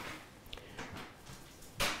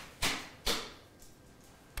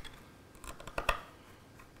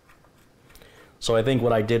 So I think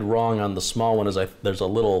what I did wrong on the small one is there's a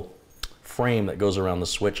little frame that goes around the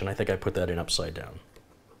switch, and I think I put that in upside down.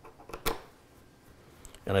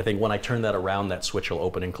 And I think when I turn that around, that switch will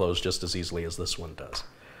open and close just as easily as this one does.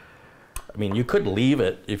 I mean, you could leave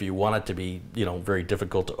it if you want it to be, you know, very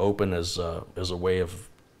difficult to open as a way of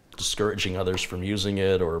discouraging others from using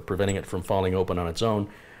it or preventing it from falling open on its own.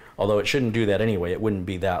 Although it shouldn't do that anyway. It wouldn't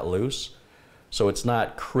be that loose. So it's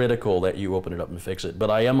not critical that you open it up and fix it.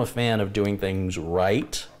 But I am a fan of doing things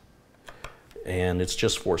right. And it's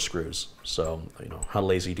just 4 screws. So, you know, how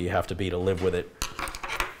lazy do you have to be to live with it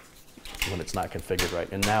when it's not configured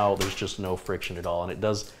right? And now there's just no friction at all. And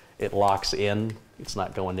it locks in. It's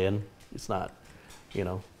not going in. It's not, you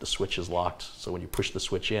know, the switch is locked. So when you push the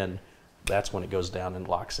switch in, that's when it goes down and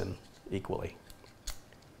locks in equally.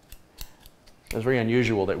 It's very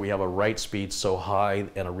unusual that we have a write speed so high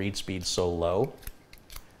and a read speed so low.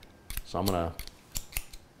 So I'm going to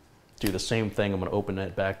do the same thing. I'm going to open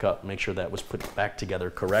it back up, make sure that was put back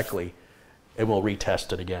together correctly, and we'll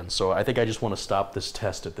retest it again. So I think I just want to stop this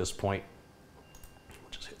test at this point.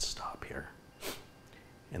 Just hit stop here.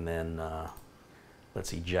 And then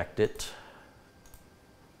let's eject it.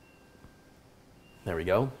 There we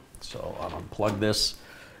go. So I'll unplug this,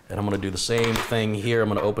 and I'm going to do the same thing here. I'm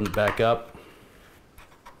going to open it back up.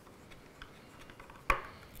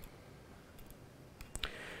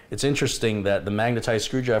 It's interesting that the magnetized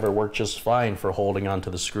screwdriver worked just fine for holding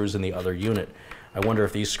onto the screws in the other unit. I wonder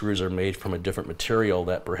if these screws are made from a different material,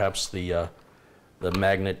 that perhaps the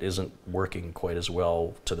magnet isn't working quite as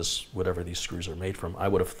well to this, whatever these screws are made from. I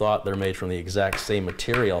would have thought they're made from the exact same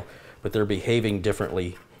material, but they're behaving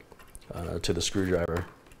differently to the screwdriver.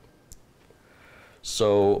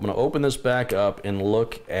 So I'm going to open this back up and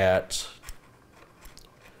look at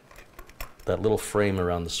that little frame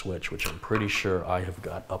around the switch, which I'm pretty sure I have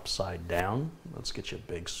got upside down. Let's get you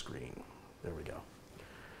a big screen. There we go.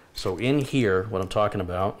 So in here, what I'm talking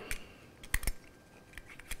about,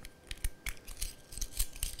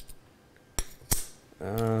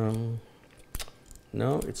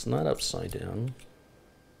 no, it's not upside down,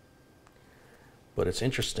 but it's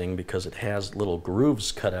interesting because it has little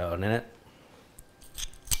grooves cut out in it,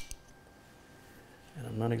 and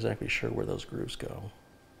I'm not exactly sure where those grooves go.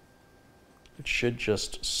 It should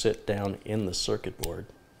just sit down in the circuit board.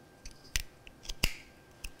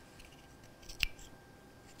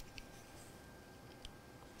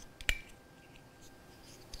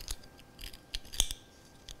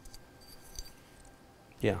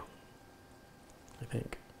 Yeah, I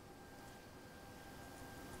think.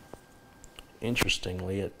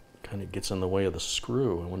 Interestingly, it kind of gets in the way of the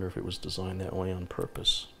screw. I wonder if it was designed that way on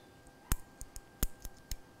purpose.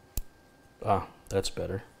 Ah, that's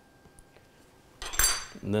better.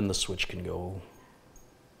 And then the switch can go.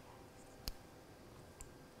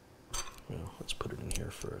 Well, let's put it in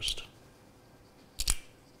here first.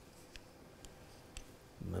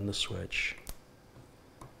 And then the switch.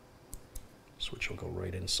 Switch will go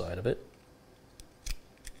right inside of it.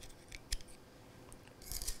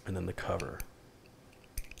 And then the cover.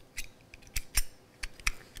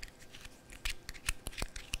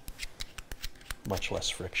 Much less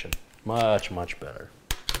friction. Much, much better.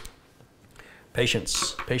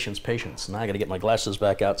 Patience, patience, patience. Now I gotta get my glasses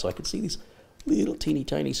back out so I can see these little teeny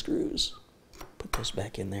tiny screws. Put those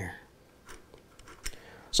back in there.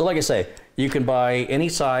 So like I say, you can buy any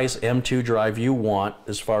size M2 drive you want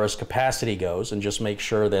as far as capacity goes, and just make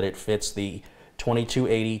sure that it fits the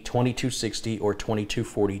 2280, 2260, or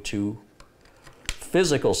 2242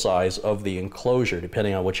 physical size of the enclosure,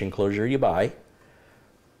 depending on which enclosure you buy.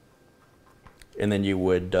 And then you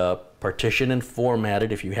would partition and format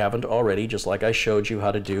it if you haven't already, just like I showed you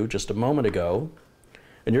how to do just a moment ago.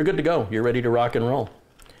 And you're good to go. You're ready to rock and roll.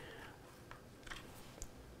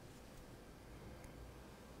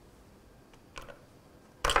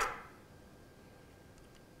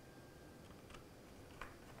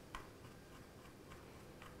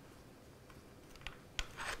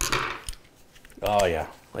 Oh yeah,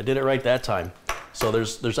 I did it right that time. So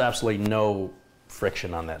there's absolutely no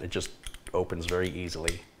friction on that. It just opens very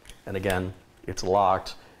easily. And again, it's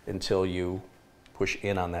locked until you push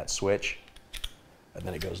in on that switch, and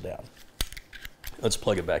then it goes down. Let's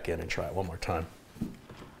plug it back in and try it one more time.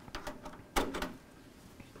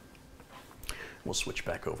 We'll switch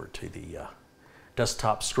back over to the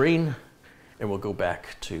desktop screen, and we'll go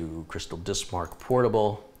back to Crystal Diskmark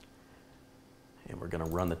Portable, and we're going to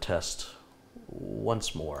run the test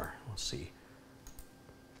once more. Let's see.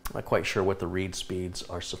 I'm not quite sure what the read speeds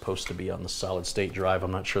are supposed to be on the solid state drive.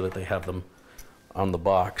 I'm not sure that they have them on the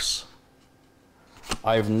box.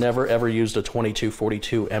 I've never ever used a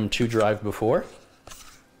 2242 M2 drive before,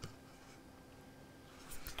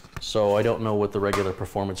 so I don't know what the regular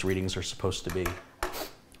performance readings are supposed to be.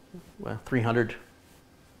 Well, 300.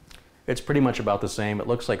 It's pretty much about the same. It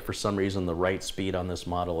looks like for some reason the write speed on this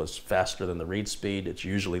model is faster than the read speed. It's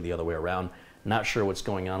usually the other way around. Not sure what's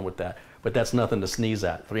going on with that, but that's nothing to sneeze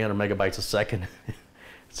at. 300 megabytes a second. It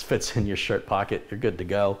fits in your shirt pocket. You're good to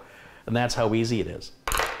go. And that's how easy it is.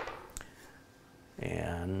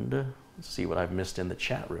 And let's see what I've missed in the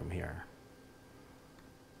chat room here.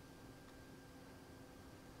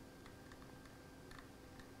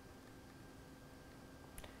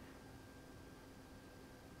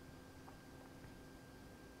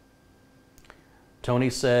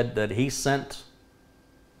 Tony said that he sent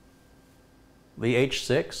the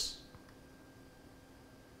H6.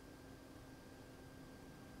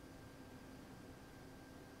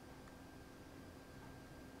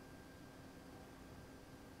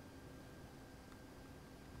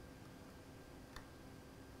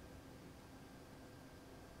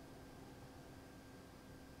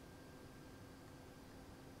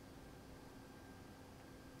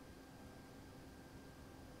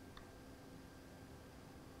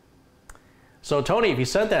 So Tony, if you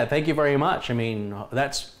sent that, thank you very much. I mean,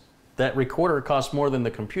 that recorder costs more than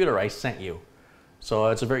the computer I sent you. So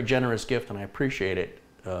it's a very generous gift, and I appreciate it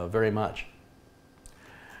very much.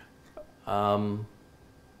 We'll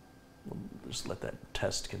just let that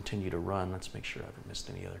test continue to run. Let's make sure I haven't missed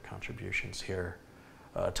any other contributions here.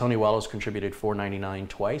 Tony Wallows contributed $4.99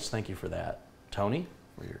 twice. Thank you for that, Tony,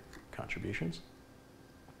 for your contributions.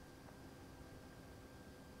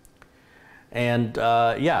 And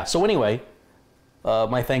yeah, so anyway,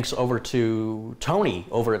 my thanks over to Tony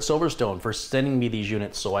over at Silverstone for sending me these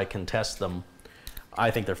units so I can test them.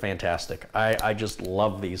 I think they're fantastic. I just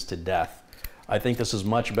love these to death. I think this is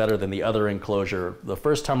much better than the other enclosure. The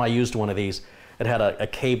first time I used one of these, it had a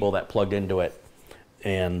cable that plugged into it,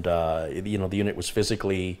 and you know, the unit was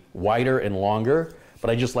physically wider and longer, but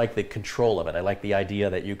I just like the control of it. I like the idea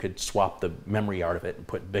that you could swap the memory out of it and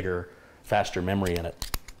put bigger, faster memory in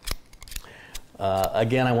it.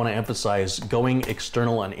 Again, I want to emphasize going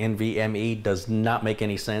external on NVMe does not make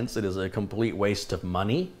any sense. It is a complete waste of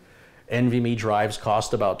money. NVMe drives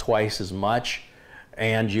cost about twice as much,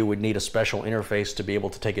 and you would need a special interface to be able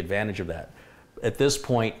to take advantage of that. At this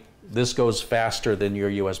point, this goes faster than your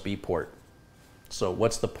USB port. So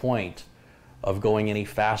what's the point of going any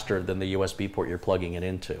faster than the USB port you're plugging it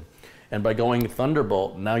into? And by going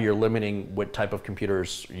Thunderbolt, now you're limiting what type of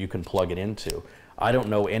computers you can plug it into. I don't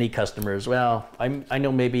know any customers, well, I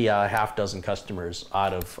know maybe a half dozen customers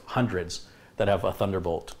out of hundreds that have a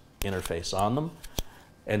Thunderbolt interface on them.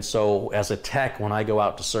 And so as a tech, when I go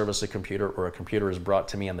out to service a computer or a computer is brought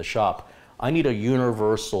to me in the shop, I need a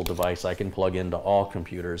universal device I can plug into all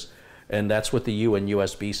computers. And that's what the U in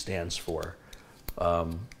USB stands for.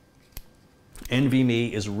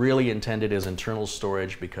 NVMe is really intended as internal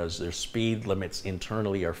storage because their speed limits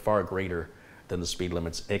internally are far greater than the speed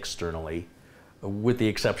limits externally, with the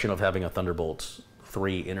exception of having a Thunderbolt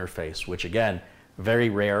 3 interface, which again, very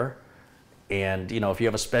rare. And you know, if you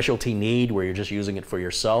have a specialty need where you're just using it for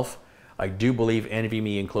yourself, I do believe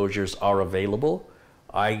NVMe enclosures are available.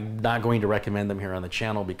 I'm not going to recommend them here on the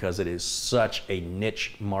channel because it is such a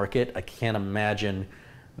niche market. I can't imagine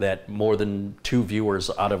that more than 2 viewers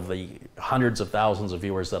out of the hundreds of thousands of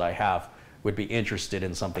viewers that I have would be interested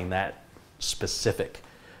in something that specific.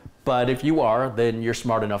 But if you are, then you're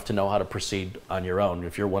smart enough to know how to proceed on your own.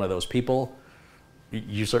 If you're one of those people,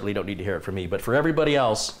 you certainly don't need to hear it from me. But for everybody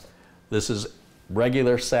else, this is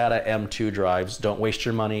regular SATA M2 drives. Don't waste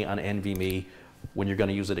your money on NVMe. When you're going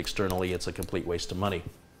to use it externally, it's a complete waste of money.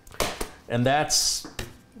 And that's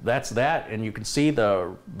that. And you can see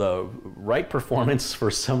the write performance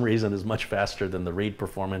for some reason is much faster than the read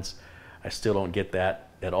performance. I still don't get that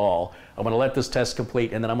at all. I'm going to let this test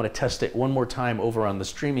complete, and then I'm going to test it one more time over on the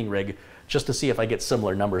streaming rig just to see if I get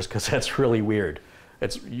similar numbers, because that's really weird.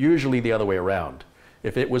 It's usually the other way around.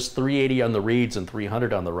 If it was 380 on the reads and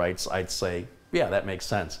 300 on the writes, I'd say, yeah, that makes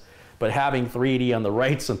sense. But having 380 on the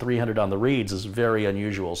writes and 300 on the reads is very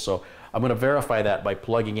unusual. So I'm going to verify that by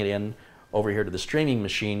plugging it in over here to the streaming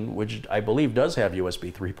machine, which I believe does have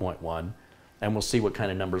USB 3.1, and we'll see what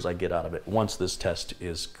kind of numbers I get out of it once this test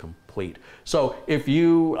is complete. So if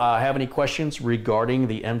you have any questions regarding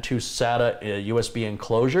the M2 SATA USB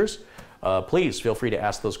enclosures, please feel free to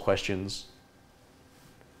ask those questions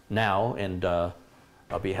now, and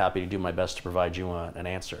I'll be happy to do my best to provide you an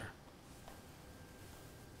answer.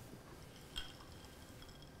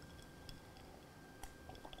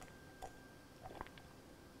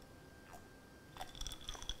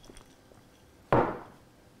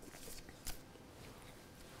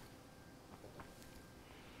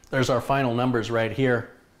 There's our final numbers right here.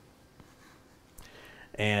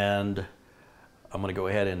 And I'm going to go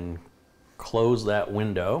ahead and close that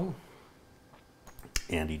window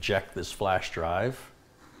and eject this flash drive.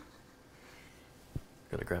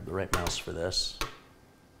 Got to grab the right mouse for this.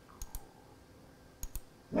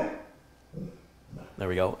 There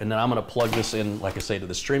we go. And then I'm going to plug this in, like I say, to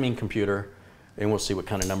the streaming computer, and we'll see what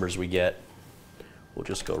kind of numbers we get. We'll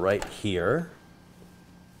just go right here.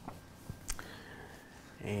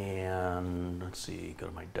 And let's see, go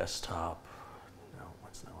to my desktop. No,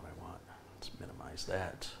 that's not what I want. Let's minimize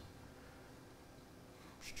that.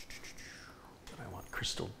 I want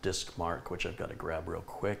Crystal Disk Mark, which I've got to grab real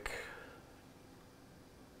quick.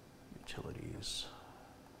 Utilities,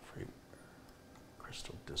 free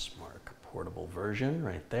Crystal Disk Mark, portable version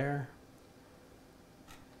right there.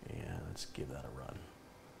 And let's give that a run.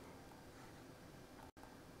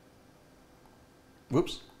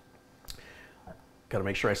 Whoops. Got to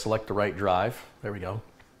make sure I select the right drive. There we go.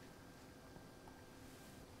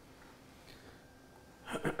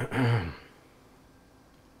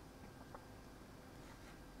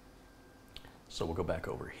 So we'll go back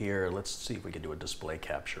over here. Let's see if we can do a display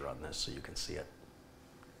capture on this so you can see it.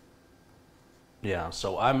 Yeah,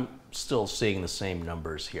 so I'm still seeing the same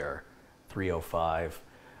numbers here, 305.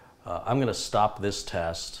 I'm going to stop this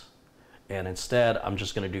test. And instead, I'm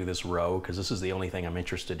just going to do this row because this is the only thing I'm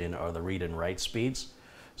interested in are the read and write speeds.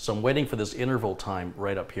 So I'm waiting for this interval time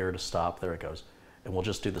right up here to stop. There it goes. And we'll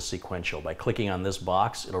just do the sequential. By clicking on this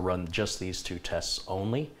box, it'll run just these two tests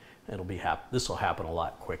only. It'll be this will happen a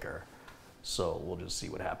lot quicker. So we'll just see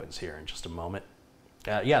what happens here in just a moment.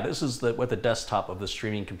 Yeah, this is what the desktop of the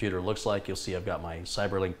streaming computer looks like. You'll see I've got my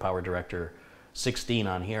Cyberlink PowerDirector 16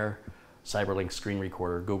 on here. Cyberlink screen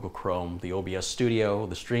recorder, Google Chrome, the OBS Studio,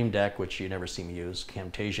 the Stream Deck, which you never see me use,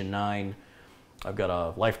 Camtasia 9. I've got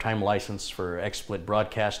a lifetime license for XSplit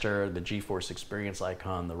Broadcaster, the GeForce Experience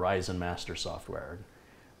icon, the Ryzen Master software.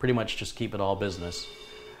 Pretty much just keep it all business.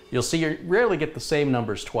 You'll see you rarely get the same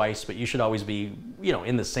numbers twice, but you should always be,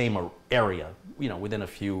 in the same area, within a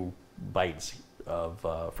few bytes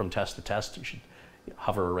of from test to test. You should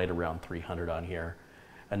hover right around 300 on here.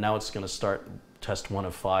 And now it's going to start test 1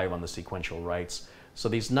 of 5 on the sequential writes. So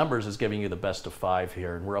these numbers is giving you the best of 5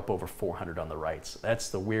 here, and we're up over 400 on the writes. That's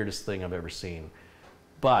the weirdest thing I've ever seen.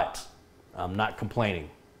 But I'm not complaining.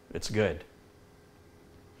 It's good.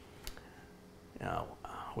 Now,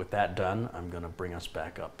 with that done, I'm going to bring us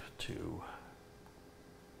back up to...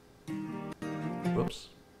 Whoops.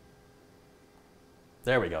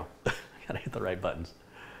 There we go. Gotta hit the right buttons.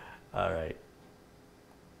 All right.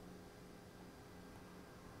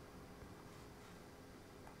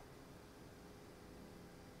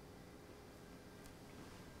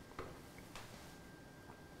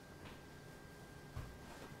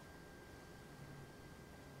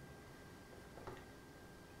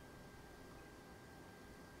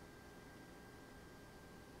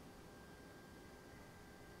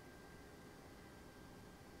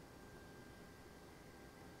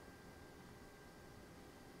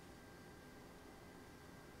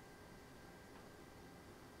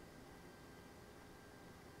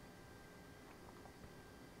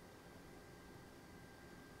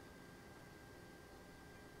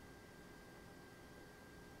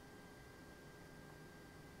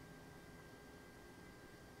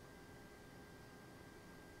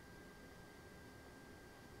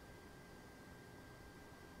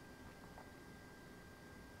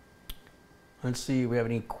 Let's see if we have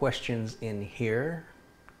any questions in here.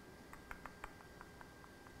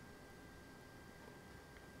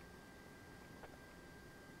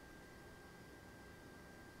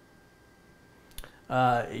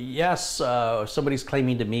 Yes, if somebody's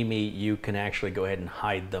claiming to be me, you can actually go ahead and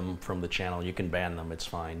hide them from the channel. You can ban them, it's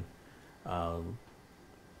fine. Don't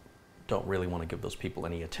really want to give those people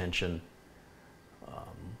any attention.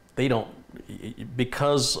 They don't,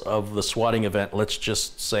 because of the swatting event, let's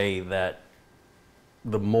just say that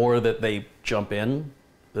the more that they jump in,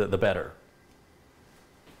 the better.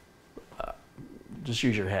 Just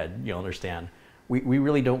use your head, you'll understand. we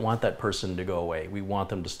really don't want that person to go away. We want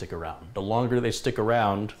them to stick around. The longer they stick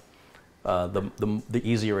around, the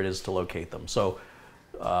easier it is to locate them. So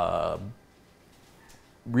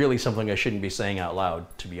really something I shouldn't be saying out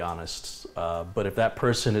loud, to be honest. But if that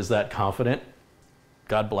person is that confident,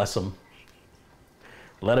 God bless them.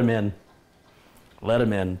 Let them in. Let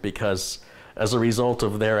them in, because as a result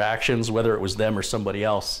of their actions, whether it was them or somebody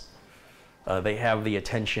else, they have the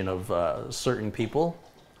attention of certain people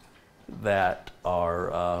that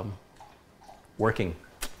are working.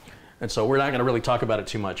 And so we're not going to really talk about it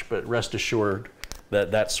too much, but rest assured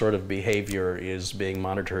that that sort of behavior is being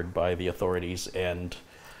monitored by the authorities and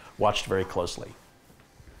watched very closely.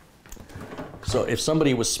 So if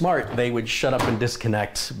somebody was smart, they would shut up and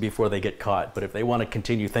disconnect before they get caught. But if they want to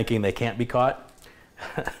continue thinking they can't be caught,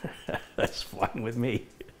 that's fine with me.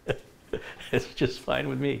 It's just fine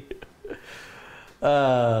with me.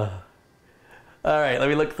 All right, let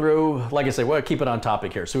me look through. Like I said, we'll keep it on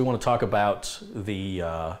topic here. So we want to talk about the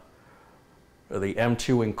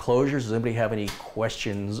M2 enclosures. Does anybody have any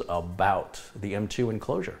questions about the M2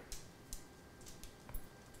 enclosure?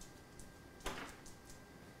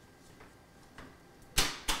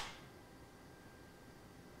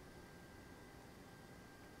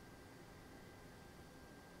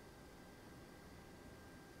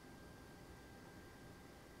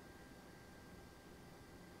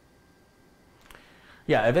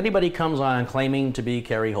 Yeah, if anybody comes on claiming to be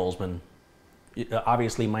Carey Holzman,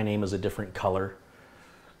 obviously my name is a different color.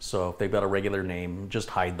 So if they've got a regular name, just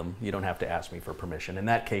hide them. You don't have to ask me for permission. In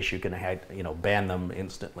that case, you can ban them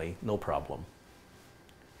instantly, no problem.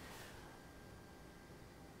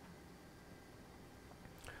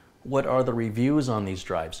 What are the reviews on these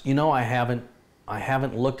drives? You know, I haven't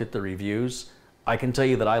looked at the reviews. I can tell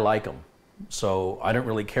you that I like them. So I don't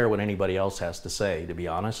really care what anybody else has to say, to be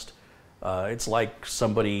honest. It's like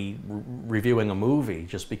somebody reviewing a movie.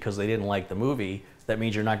 Just because they didn't like the movie, that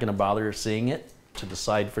means you're not going to bother seeing it to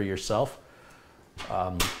decide for yourself.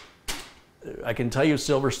 I can tell you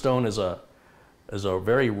Silverstone is a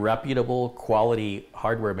very reputable quality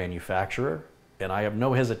hardware manufacturer, and I have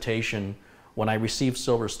no hesitation when I receive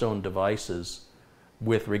Silverstone devices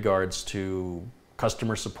with regards to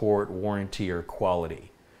customer support, warranty, or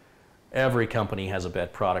quality. Every company has a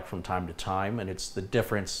bad product from time to time, and it's the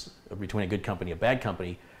difference between a good company and a bad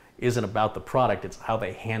company isn't about the product, it's how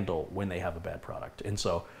they handle when they have a bad product. And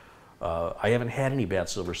so I haven't had any bad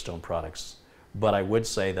Silverstone products, but I would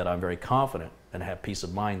say that I'm very confident and have peace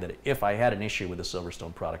of mind that if I had an issue with a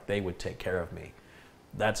Silverstone product, they would take care of me.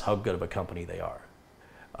 That's how good of a company they are.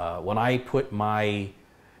 When I put my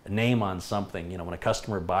name on something, when a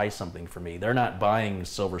customer buys something for me, they're not buying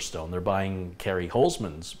Silverstone, they're buying Carey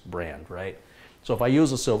Holzman's brand, right? So if I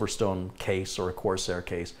use a Silverstone case or a Corsair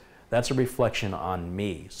case, that's a reflection on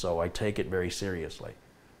me, so I take it very seriously.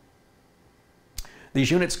 These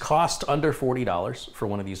units cost under $40 for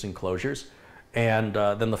one of these enclosures, and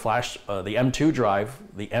then the M2 drive,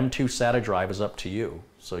 the M2 SATA drive is up to you.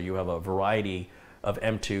 So you have a variety of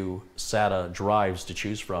M2 SATA drives to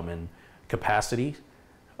choose from in capacity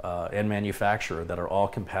and manufacturer that are all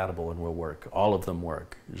compatible and will work. All of them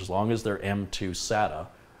work, as long as they're M2 SATA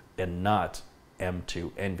and not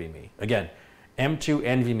M2 NVMe. Again, M2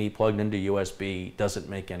 NVMe plugged into USB doesn't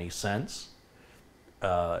make any sense.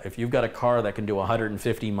 If you've got a car that can do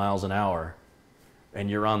 150 miles an hour and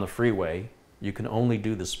you're on the freeway, you can only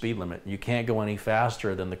do the speed limit. You can't go any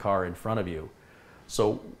faster than the car in front of you.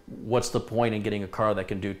 So what's the point in getting a car that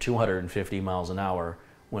can do 250 miles an hour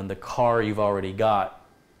when the car you've already got,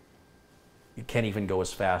 you can't even go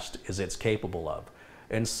as fast as it's capable of?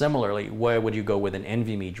 And similarly, where would you go with an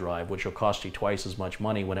NVMe drive, which will cost you twice as much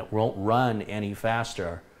money when it won't run any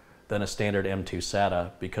faster than a standard M2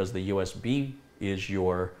 SATA, because the USB is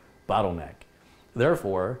your bottleneck?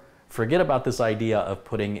 Therefore, forget about this idea of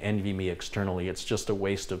putting NVMe externally. It's just a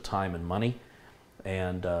waste of time and money.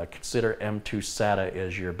 And consider M2 SATA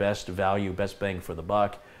as your best value, best bang for the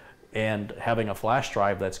buck, and having a flash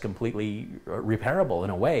drive that's completely repairable in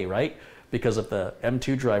a way, right? Because if the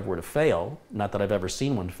M2 drive were to fail, not that I've ever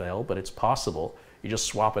seen one fail, but it's possible, you just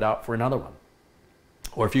swap it out for another one.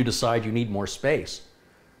 Or if you decide you need more space,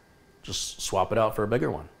 just swap it out for a bigger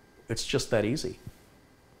one. It's just that easy.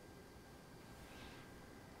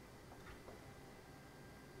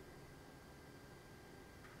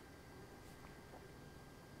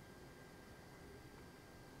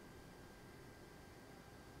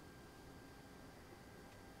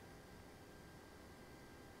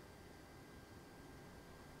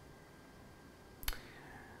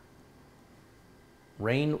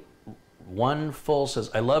 Rain One Full says,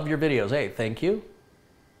 I love your videos. Hey, thank you.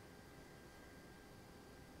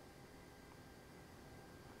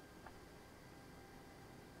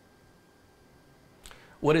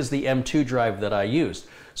 what is the M2 drive that I used?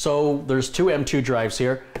 So there's two M2 drives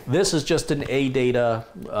here. This is just an ADATA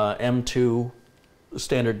M2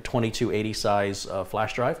 standard 2280 size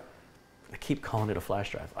flash drive. I keep calling it a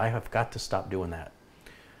flash drive. I have got to stop doing that.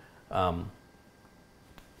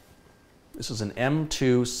 This is an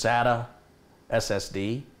M2 SATA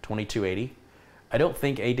SSD 2280. I don't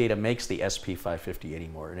think ADATA makes the SP550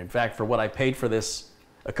 anymore. And in fact, for what I paid for this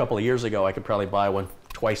a couple of years ago, I could probably buy one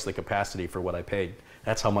twice the capacity for what I paid.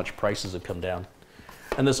 That's how much prices have come down.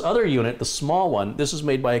 And this other unit, the small one, this is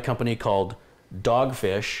made by a company called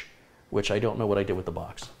Dogfish, which I don't know what I did with the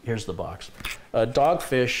box. Here's the box.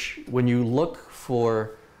 Dogfish, when you look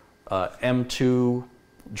for M2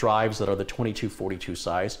 drives that are the 2242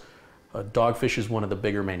 size, Dogfish is one of the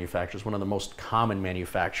bigger manufacturers, one of the most common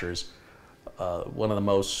manufacturers, one of the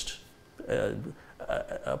most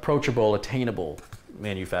approachable, attainable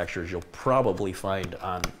manufacturers you'll probably find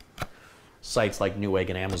on sites like Newegg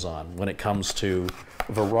and Amazon. When it comes to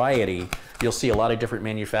variety, you'll see a lot of different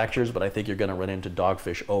manufacturers, but I think you're going to run into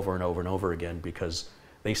Dogfish over and over and over again because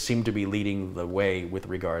they seem to be leading the way with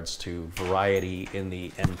regards to variety in the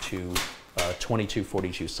M2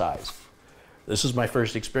 2242 size. This is my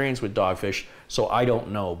first experience with Dogfish, so I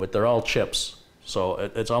don't know, but they're all chips, so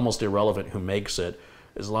it's almost irrelevant who makes it,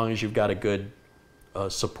 as long as you've got a good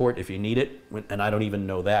support if you need it, and I don't even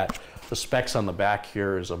know that. The specs on the back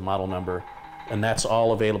here is a model number, and that's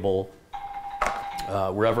all available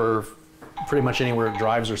wherever, pretty much anywhere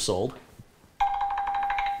drives are sold.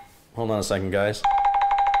 Hold on a second, guys.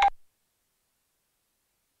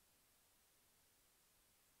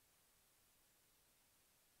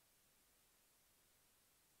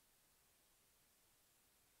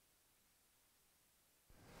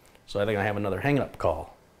 So I think I have another hang-up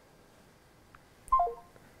call,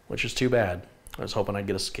 which is too bad. I was hoping I'd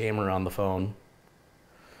get a scammer on the phone.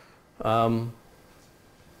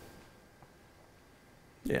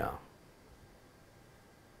 Yeah.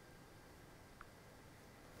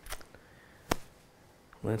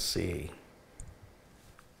 Let's see.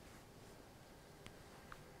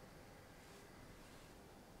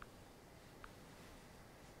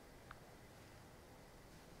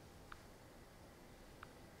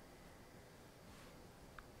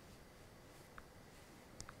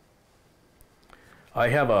 I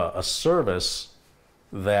have a service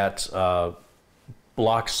that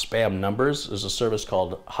blocks spam numbers. There's a service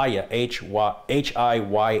called Hiya, H-I-Y-A,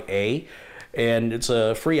 and it's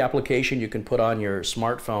a free application you can put on your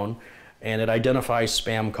smartphone, and it identifies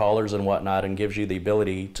spam callers and whatnot and gives you the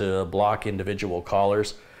ability to block individual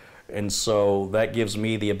callers. And so that gives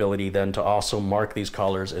me the ability then to also mark these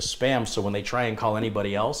callers as spam, so when they try and call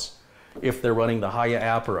anybody else, if they're running the Hiya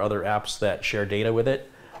app or other apps that share data with it,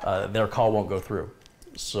 their call won't go through.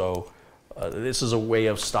 So this is a way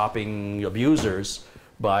of stopping abusers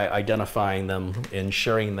by identifying them and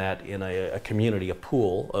sharing that in a community, a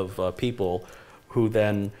pool of people who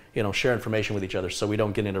then, you know, share information with each other, so we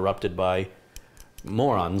don't get interrupted by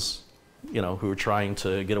morons, you know, who are trying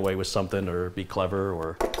to get away with something or be clever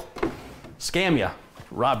or scam you,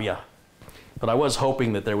 rob you. But I was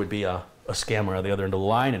hoping that there would be a scammer on the other end of the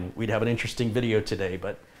line and we'd have an interesting video today,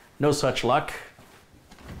 but no such luck.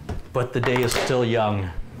 But the day is still young.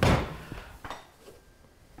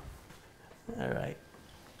 All right.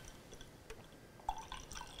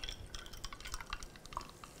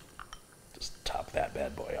 Just top that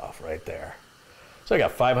bad boy off right there. So I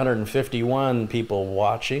got 551 people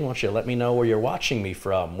watching. Why don't you let me know where you're watching me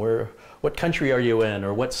from? What country are you in,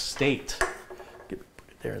 or what state? Put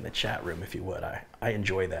it there in the chat room if you would. I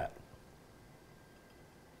enjoy that.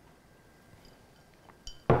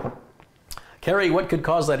 Carey, what could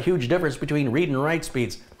cause that huge difference between read and write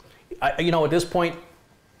speeds? You know, at this point,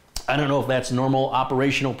 I don't know if that's normal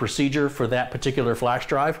operational procedure for that particular flash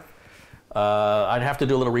drive. I'd have to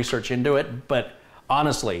do a little research into it, but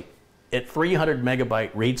honestly, at 300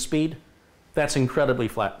 megabyte read speed, that's incredibly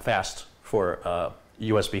fast for a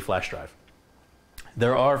USB flash drive.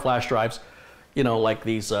 There are flash drives, you know, like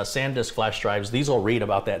these SanDisk flash drives, these will read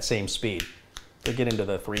about that same speed. They get into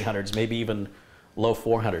the 300s, maybe even low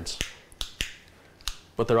 400s.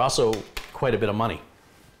 But they're also quite a bit of money.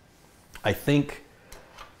 I think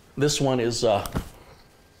this one is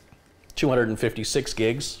 256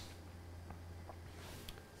 gigs,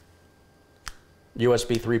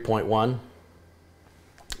 USB 3.1,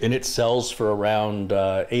 and it sells for around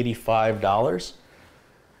 $85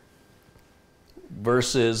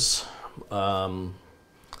 versus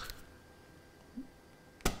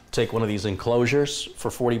take one of these enclosures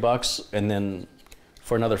for 40 bucks and then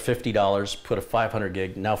for another $50 put a 500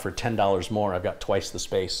 gig. Now for $10 more I've got twice the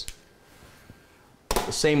space.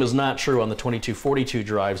 The same is not true on the 2242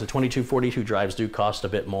 drives. The 2242 drives do cost a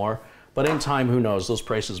bit more, but in time, who knows? Those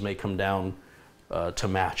prices may come down to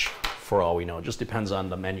match, for all we know. It just depends on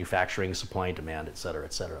the manufacturing, supply and demand, et cetera,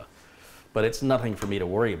 et cetera. But it's nothing for me to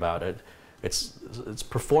worry about. Its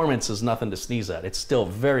performance is nothing to sneeze at. It's still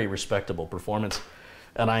very respectable performance,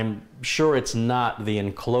 and I'm sure it's not the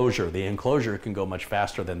enclosure. The enclosure can go much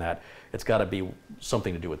faster than that. It's got to be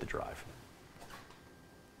something to do with the drive.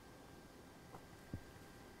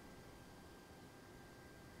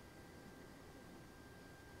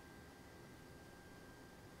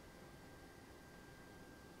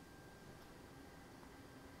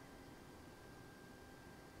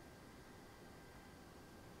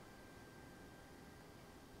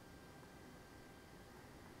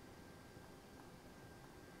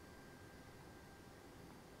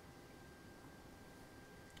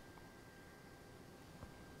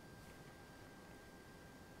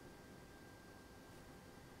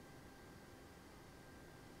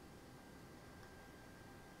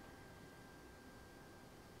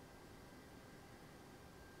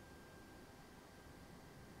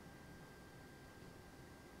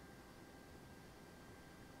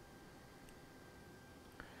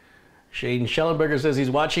 Shane Schellenberger says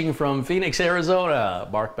he's watching from Phoenix, Arizona.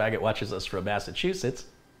 Mark Baggett watches us from Massachusetts.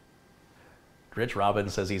 Rich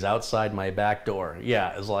Robbins says he's outside my back door.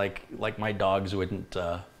 Yeah, it's like my dogs wouldn't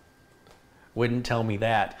tell me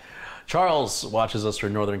that. Charles watches us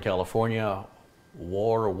from Northern California.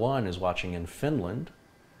 War One is watching in Finland.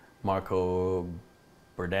 Marco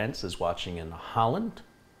Burdence is watching in Holland.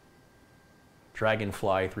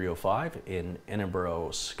 Dragonfly 305 in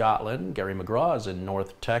Edinburgh, Scotland. Gary McGraw is in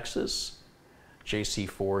North Texas.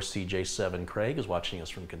 JC4CJ7 Craig is watching us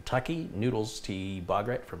from Kentucky. Noodles T.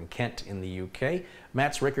 Bogret from Kent in the UK.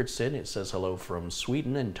 Mats Rickardson, it says hello from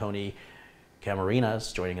Sweden. And Tony Camarina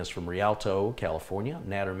is joining us from Rialto, California.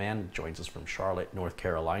 Natterman joins us from Charlotte, North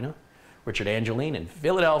Carolina. Richard Angeline in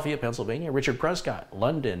Philadelphia, Pennsylvania. Richard Prescott,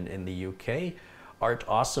 London in the UK. Art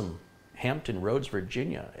Awesome, Hampton Roads,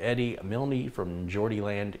 Virginia. Eddie Milne from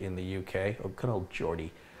Geordieland in the UK. Oh, good old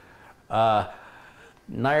Geordie.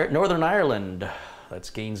 Northern Ireland,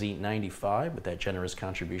 that's Gainsey 95 with that generous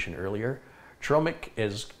contribution earlier. Tromic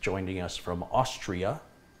is joining us from Austria.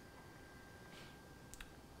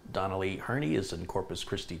 Donnelly Herney is in Corpus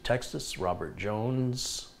Christi, Texas. Robert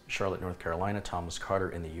Jones, Charlotte, North Carolina. Thomas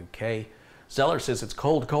Carter in the UK. Zeller says it's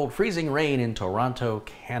cold, cold, freezing rain in Toronto,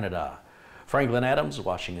 Canada. Franklin Adams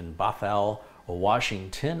watching in Bothell,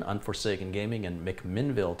 Washington. Unforsaken Gaming in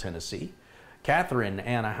McMinnville, Tennessee. Catherine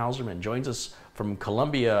Anna Hauserman joins us from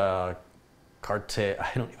Columbia, I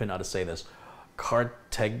don't even know how to say this.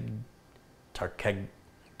 Cartagena.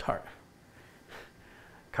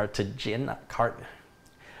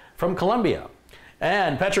 From Columbia.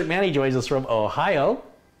 And Patrick Manny joins us from Ohio.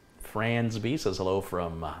 Franz B says hello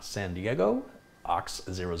from San Diego.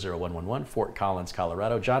 Ox00111, Fort Collins,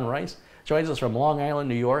 Colorado. John Rice joins us from Long Island,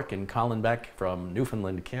 New York, and Colin Beck from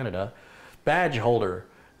Newfoundland, Canada. Badge Holder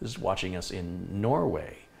is watching us in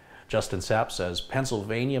Norway. Justin Sapp says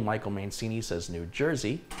Pennsylvania. Michael Mancini says New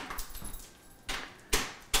Jersey.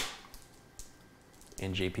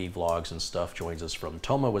 NJP Vlogs and Stuff joins us from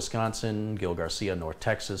Toma, Wisconsin. Gil Garcia, North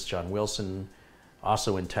Texas. John Wilson,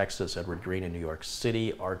 also in Texas. Edward Green in New York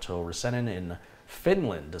City. Arto Risenen in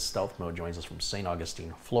Finland. Stealth Mode joins us from St.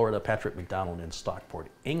 Augustine, Florida. Patrick McDonald in Stockport,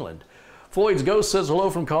 England. Floyd's Ghost says hello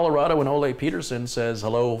from Colorado, and Ole Peterson says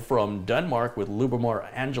hello from Denmark with Lubomir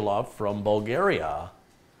Angelov from Bulgaria.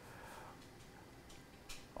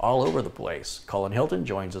 All over the place. Colin Hilton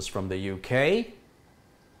joins us from the UK.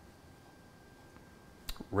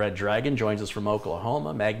 Red Dragon joins us from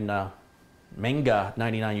Oklahoma.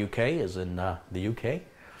 Manga99 UK is in the UK.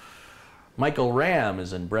 Michael Ram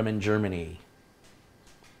is in Bremen, Germany.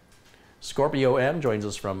 Scorpio M joins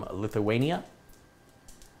us from Lithuania.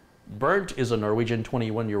 Bernd is a Norwegian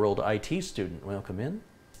 21-year-old IT student. Welcome in.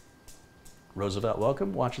 Roosevelt,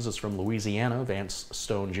 welcome. Watches us from Louisiana. Vance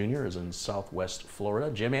Stone Jr. is in Southwest Florida.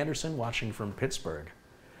 Jim Anderson watching from Pittsburgh.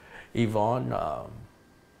 Yvonne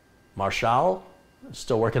Marshall,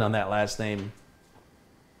 still working on that last name.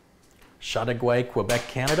 Chateauguay, Quebec,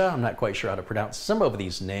 Canada. I'm not quite sure how to pronounce some of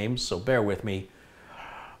these names, so bear with me.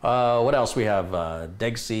 What else we have?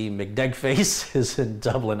 Degsy McDegface is in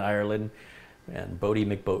Dublin, Ireland. And Bodie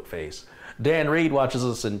McBoatface. Dan Reed watches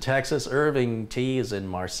us in Texas. Irving T is in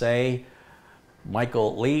Marseille.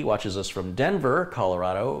 Michael Lee watches us from Denver,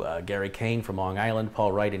 Colorado. Gary Kane from Long Island.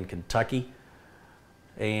 Paul Wright in Kentucky.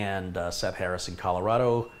 And Seth Harris in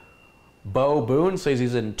Colorado. Bo Boone says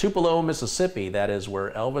he's in Tupelo, Mississippi. That is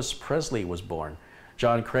where Elvis Presley was born.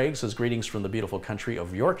 John Craig says greetings from the beautiful country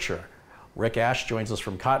of Yorkshire. Rick Ash joins us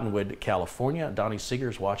from Cottonwood, California. Donnie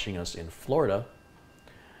Seeger's watching us in Florida.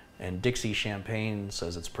 And Dixie Champagne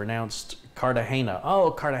says it's pronounced Cartagena.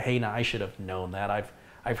 Oh, Cartagena, I should have known that.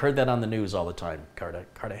 I've heard that on the news all the time.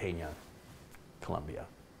 Cartagena, Colombia.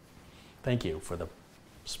 Thank you for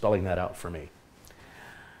spelling that out for me.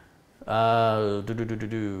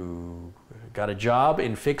 Got a job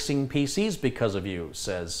in fixing PCs because of you,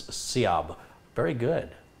 says Siab. Very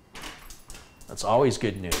good. That's always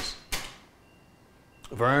good news.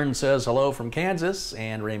 Vern says hello from Kansas,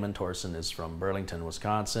 and Raymond Torson is from Burlington,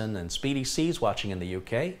 Wisconsin, and Speedy C's watching in the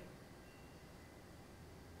UK. I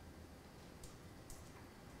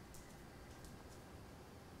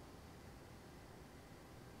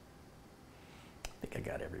think I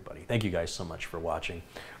got everybody. Thank you guys so much for watching.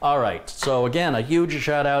 All right, so again, a huge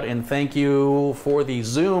shout out and thank you for the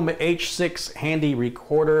Zoom H6 handy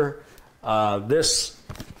recorder. This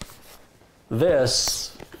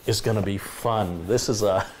is going to be fun. This is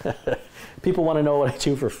a people want to know what I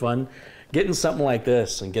do for fun. Getting something like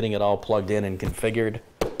this and getting it all plugged in and configured,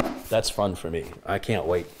 that's fun for me. I can't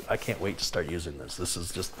wait. I can't wait to start using this. This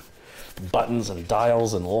is just buttons and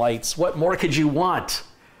dials and lights. What more could you want?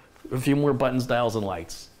 A few more buttons, dials, and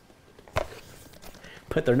lights.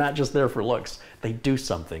 But they're not just there for looks. They do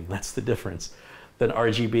something. That's the difference than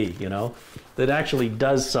RGB, you know? That actually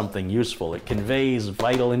does something useful. It conveys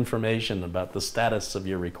vital information about the status of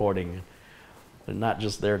your recording. They're not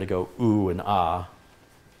just there to go ooh and ah.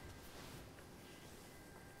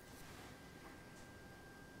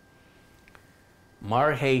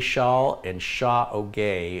 Marheshal and Shah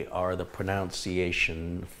Ogay are the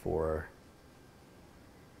pronunciation for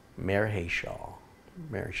Marheshal.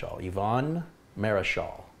 Marishal. Yvonne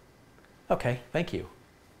Marishal. Okay, thank you.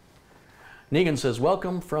 Negan says,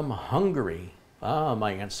 welcome from Hungary. Ah,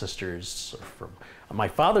 my ancestors are from, on my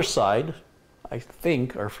father's side, I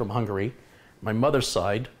think, are from Hungary. My mother's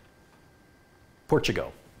side,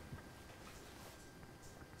 Portugal.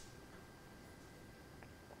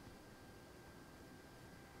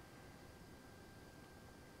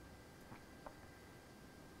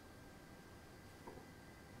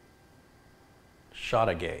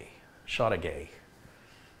 Chateauguay. Chateauguay.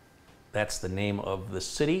 That's the name of the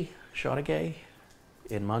city, Chateauguay,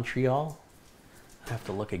 in Montreal. I have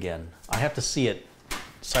to look again. I have to see it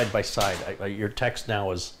side by side. Your text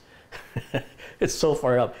now is, it's so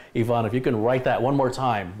far up. Yvonne, if you can write that one more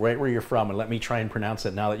time, right where you're from, and let me try and pronounce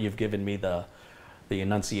it now that you've given me the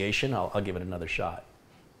enunciation, I'll give it another shot.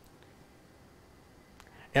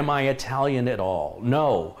 Am I Italian at all?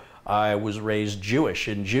 No, I was raised Jewish,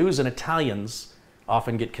 and Jews and Italians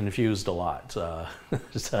often get confused a lot.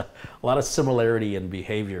 There's a lot of similarity in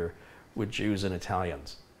behavior with Jews and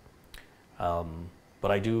Italians.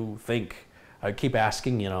 But I do think, I keep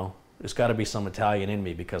asking, you know, there's got to be some Italian in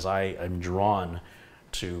me because I am drawn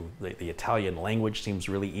to the Italian language. Seems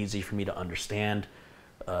really easy for me to understand.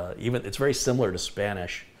 Even it's very similar to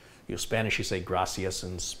Spanish. You know, Spanish you say gracias,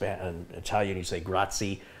 and Italian you say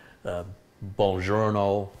grazie.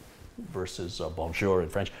 Buongiorno versus bonjour in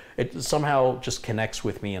French. It somehow just connects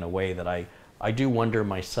with me in a way that I do wonder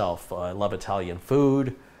myself. I love Italian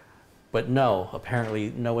food, but no,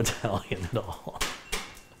 apparently no Italian at all.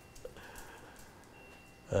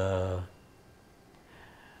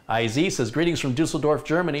 IZ says, greetings from Dusseldorf,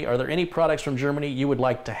 Germany. Are there any products from Germany you would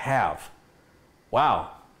like to have?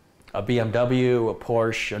 Wow. A BMW, a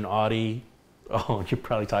Porsche, an Audi. Oh, you're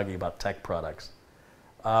probably talking about tech products.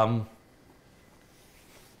 You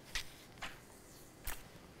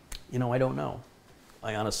know, I don't know.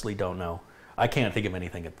 I honestly don't know. I can't think of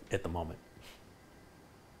anything at the moment.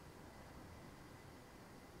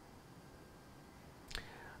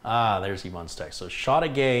 Ah, there's Yvonne's text. So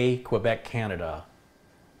Chateauguay, Quebec, Canada.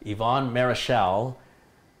 Yvonne Marichal.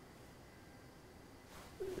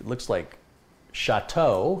 It looks like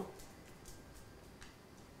Chateau.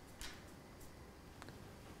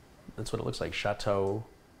 That's what it looks like, Chateau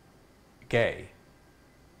Gay.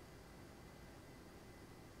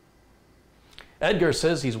 Edgar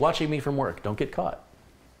says he's watching me from work. Don't get caught.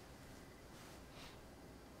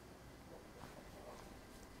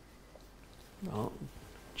 Oh,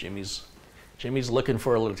 Jimmy's looking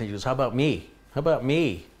for a little attention. He goes, how about me? How about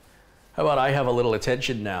me? How about I have a little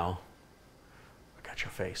attention now? I got your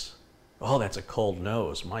face. Oh, that's a cold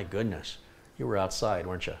nose. My goodness. You were outside,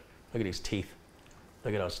 weren't you? Look at his teeth.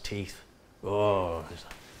 Look at those teeth. Oh,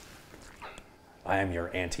 I am your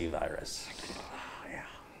antivirus. Yeah.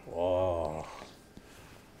 Whoa.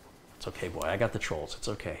 It's okay, boy. I got the trolls. It's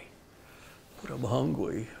okay. But I'm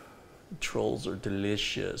hungry. The trolls are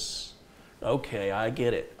delicious. Okay, I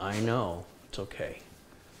get it. I know. It's okay.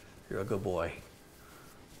 You're a good boy.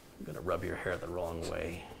 I'm gonna rub your hair the wrong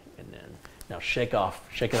way. And then, now shake off,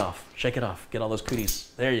 shake it off, shake it off. Get all those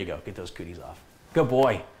cooties. There you go, get those cooties off. Good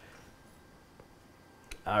boy.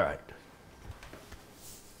 All right.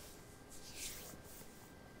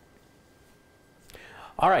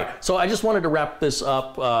 All right, so I just wanted to wrap this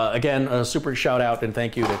up. Again, a super shout out and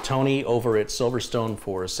thank you to Tony over at Silverstone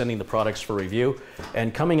for sending the products for review.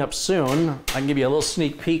 And coming up soon, I can give you a little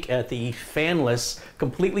sneak peek at the fanless,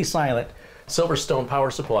 completely silent Silverstone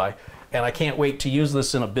power supply. And I can't wait to use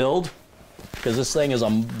this in a build because this thing is a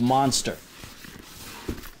monster.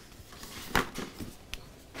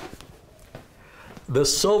 The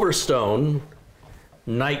Silverstone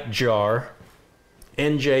Nightjar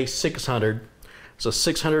NJ600. It's a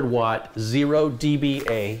 600 watt, 0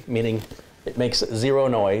 dBA, meaning it makes zero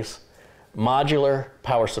noise, modular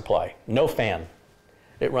power supply, no fan.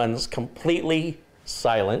 It runs completely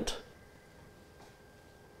silent.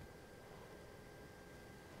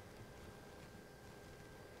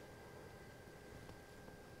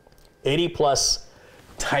 +80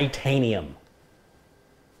 titanium.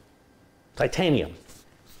 Titanium.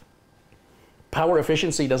 Power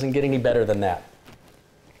efficiency doesn't get any better than that.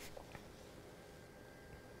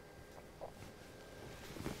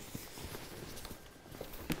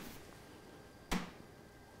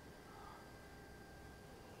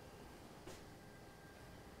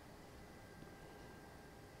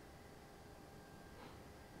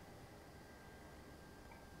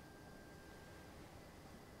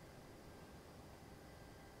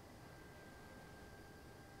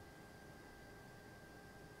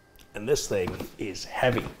 And this thing is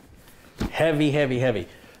heavy, heavy, heavy, heavy.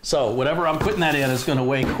 So whatever I'm putting that in is going to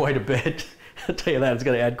weigh quite a bit. I'll tell you that, it's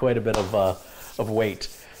going to add quite a bit of weight.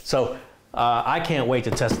 So I can't wait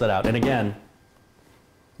to test that out. And again,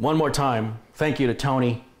 one more time, thank you to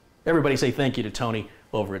Tony. Everybody say thank you to Tony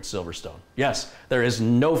over at Silverstone. Yes, there is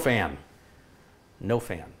no fan. No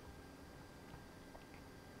fan.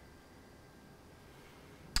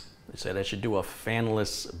 They said I should do a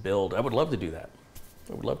fanless build. I would love to do that.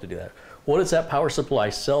 I would love to do that. What does that power supply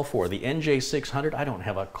sell for? The NJ600? I don't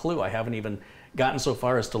have a clue. I haven't even gotten so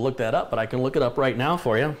far as to look that up, but I can look it up right now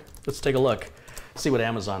for you. Let's take a look. See what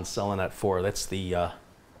Amazon's selling that for. That's the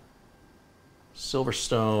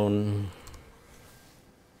Silverstone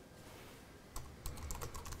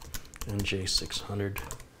NJ600.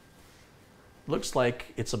 Looks like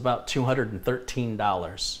it's about $213.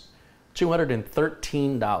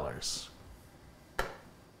 $213.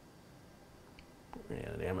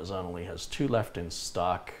 And Amazon only has 2 left in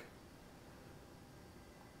stock.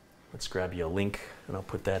 Let's grab you a link and I'll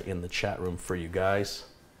put that in the chat room for you guys.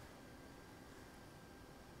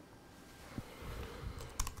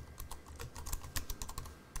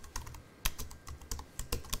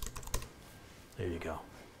 There you go.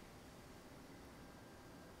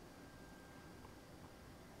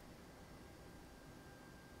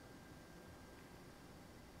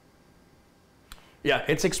 Yeah,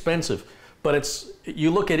 it's expensive. But it's, you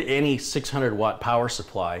look at any 600 watt power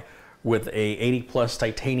supply with a 80+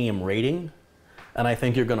 titanium rating, and I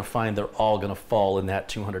think you're going to find they're all going to fall in that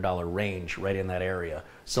 $200 range, right in that area.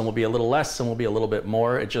 Some will be a little less, some will be a little bit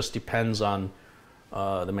more. It just depends on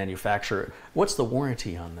the manufacturer. What's the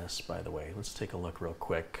warranty on this, by the way? Let's take a look real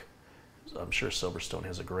quick. I'm sure Silverstone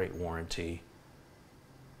has a great warranty.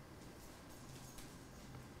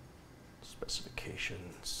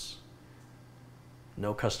 Specifications.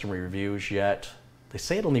 No customer reviews yet. They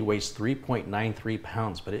say it only weighs 3.93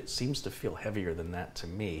 pounds, but it seems to feel heavier than that to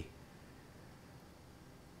me.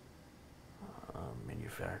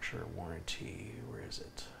 Manufacturer warranty, where is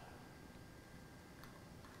it?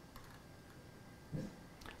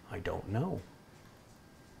 I don't know.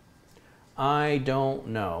 I don't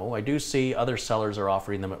know. I do see other sellers are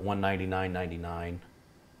offering them at $199.99.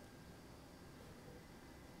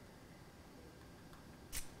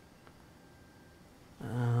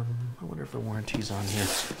 I wonder if the warranty's on here.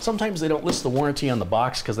 Sometimes they don't list the warranty on the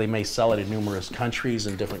box because they may sell it in numerous countries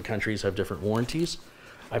and different countries have different warranties.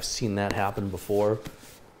 I've seen that happen before.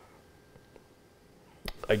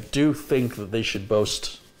 I do think that they should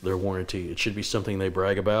boast their warranty. It should be something they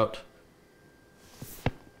brag about.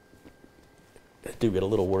 I do get a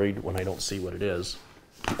little worried when I don't see what it is.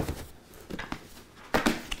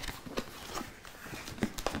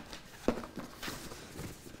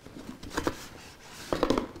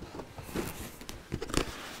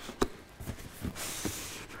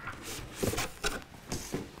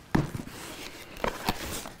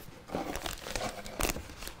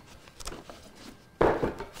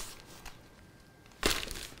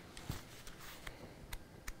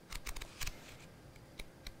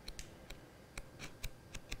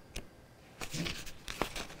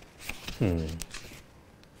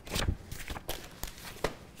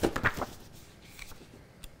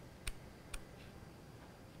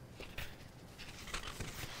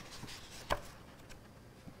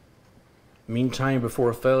 Mean time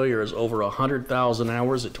before failure is over 100,000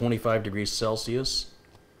 hours at 25 degrees Celsius.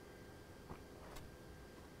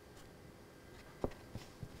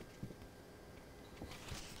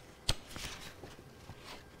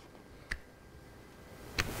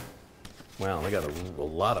 Wow, they got a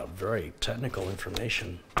lot of very technical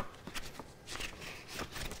information.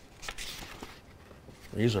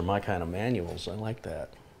 These are my kind of manuals. I like that.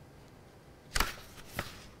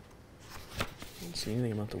 Don't see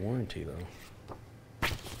anything about the warranty, though.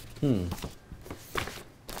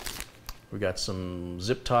 We got some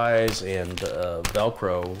zip ties and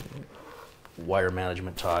Velcro wire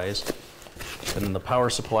management ties. And then the power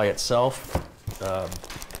supply itself,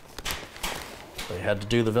 they had to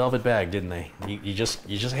do the velvet bag, didn't they? You just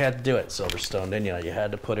had to do it, Silverstone, didn't you? You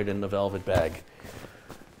had to put it in the velvet bag.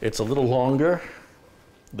 It's a little longer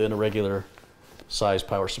than a regular size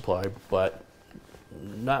power supply, but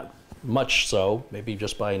not much so, maybe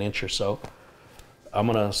just by an inch or so. I'm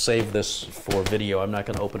gonna save this for video. I'm not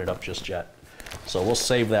gonna open it up just yet. So we'll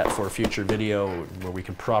save that for a future video where we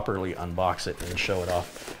can properly unbox it and show it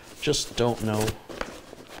off. Just don't know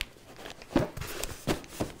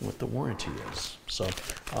what the warranty is. So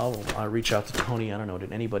I'll reach out to Tony. I don't know,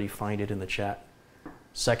 did anybody find it in the chat?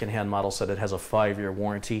 Secondhand model said it has a 5-year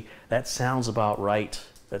warranty. That sounds about right.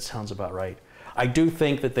 That sounds about right. I do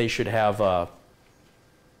think that they should have,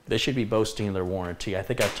 they should be boasting their warranty. I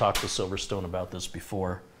think I've talked to Silverstone about this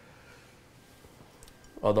before.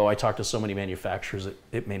 Although I talked to so many manufacturers,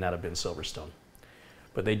 it may not have been Silverstone.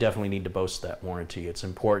 But they definitely need to boast that warranty. It's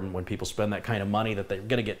important when people spend that kind of money that they're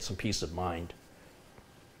going to get some peace of mind.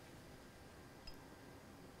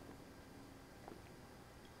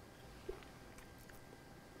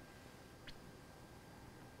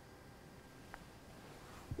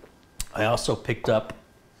 I also picked up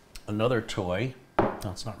another toy.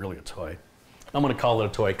 No, it's not really a toy. I'm going to call it a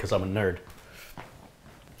toy because I'm a nerd.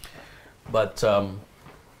 But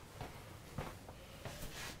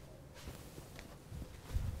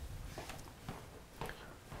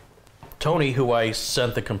Tony, who I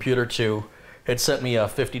sent the computer to, had sent me a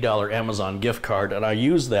 $50 Amazon gift card, and I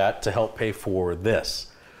used that to help pay for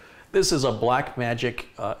this. This is a Blackmagic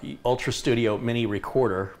Ultra Studio mini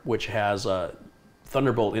recorder, which has a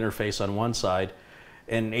Thunderbolt interface on one side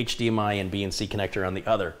and HDMI and BNC connector on the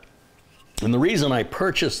other. And the reason I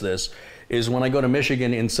purchased this is when I go to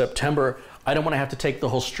Michigan in September, I don't want to have to take the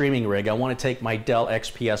whole streaming rig. I want to take my Dell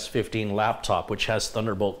XPS 15 laptop, which has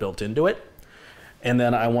Thunderbolt built into it. And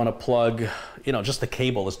then I want to plug, you know, just the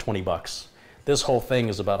cable is 20 bucks. This whole thing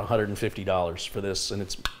is about $150 for this, and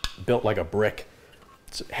it's built like a brick.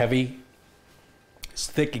 It's heavy, it's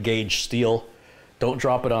thick gauge steel. Don't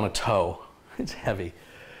drop it on a toe. It's heavy.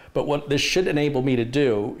 But what this should enable me to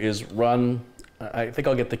do is run, I think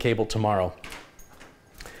I'll get the cable tomorrow,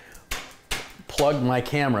 plug my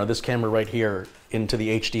camera, this camera right here, into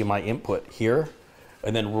the HDMI input here,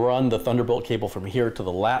 and then run the Thunderbolt cable from here to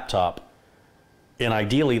the laptop. And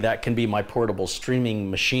ideally, that can be my portable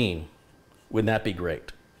streaming machine. Wouldn't that be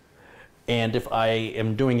great? And if I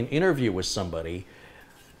am doing an interview with somebody,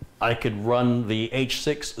 I could run the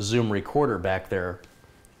H6 Zoom recorder back there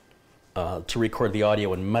to record the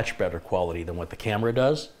audio in much better quality than what the camera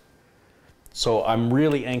does. So I'm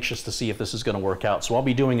really anxious to see if this is going to work out. So I'll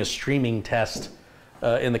be doing a streaming test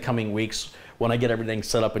in the coming weeks when I get everything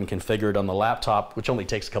set up and configured on the laptop, which only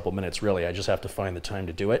takes a couple minutes really. I just have to find the time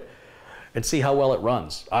to do it and see how well it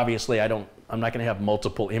runs. Obviously, I'm not going to have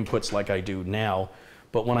multiple inputs like I do now,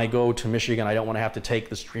 but when I go to Michigan, I don't want to have to take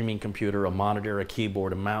the streaming computer, a monitor, a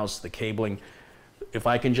keyboard, a mouse, the cabling. If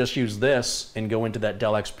I can just use this and go into that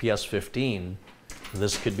Dell XPS 15,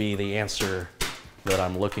 this could be the answer that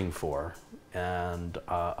I'm looking for. And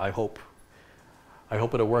I hope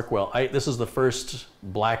it'll work well. This is the first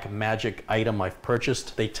Blackmagic item I've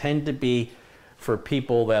purchased. They tend to be for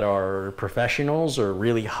people that are professionals or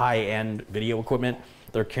really high-end video equipment.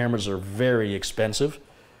 Their cameras are very expensive.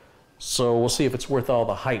 So we'll see if it's worth all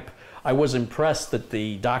the hype. I was impressed that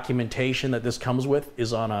the documentation that this comes with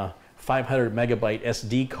is on a 500 megabyte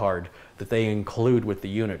SD card that they include with the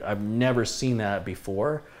unit. I've never seen that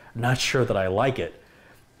before. I'm not sure that I like it.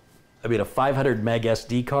 I mean, a 500 meg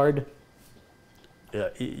SD card, a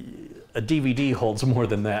DVD holds more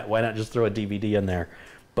than that. Why not just throw a DVD in there?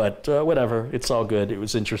 But whatever, it's all good. It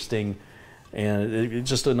was interesting. And it's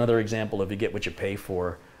just another example of you get what you pay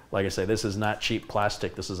for. Like I say, this is not cheap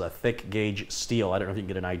plastic. This is a thick gauge steel. I don't know if you can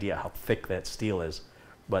get an idea how thick that steel is.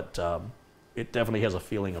 But it definitely has a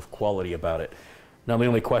feeling of quality about it. Now the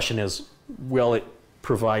only question is, will it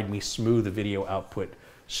provide me smooth video output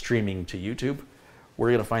streaming to YouTube? We're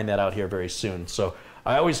going to find that out here very soon. So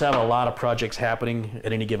I always have a lot of projects happening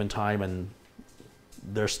at any given time, and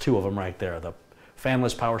there's two of them right there. The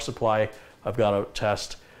fanless power supply I've got to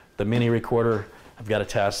test, the mini recorder I've got to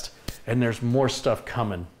test, and there's more stuff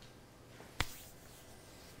coming.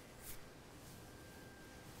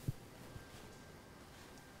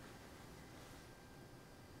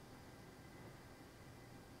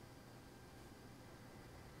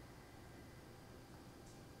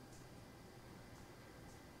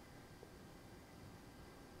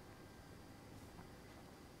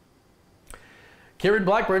 Kieran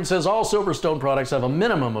Blackburn says all Silverstone products have a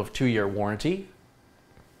minimum of 2-year warranty.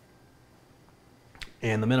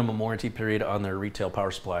 And the minimum warranty period on their retail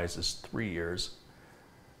power supplies is 3 years.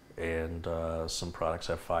 And some products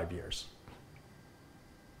have 5 years.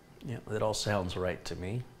 Yeah, that all sounds right to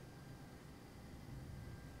me.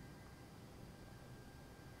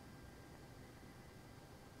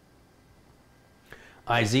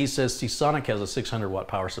 IZ says Seasonic has a 600 watt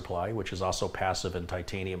power supply, which is also passive and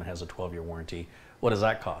titanium and has a 12-year warranty. What does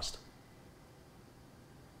that cost?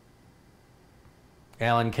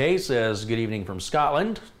 Alan K says, good evening from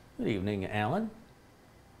Scotland. Good evening, Alan.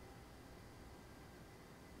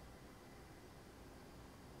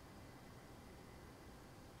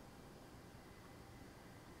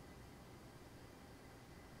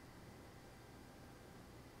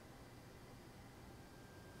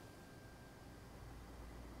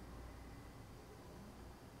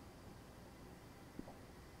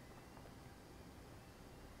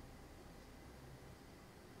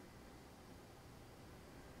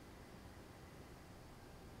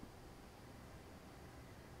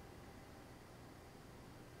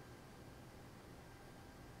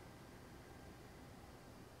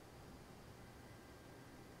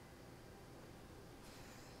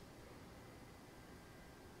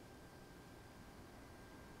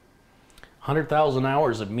 $100,000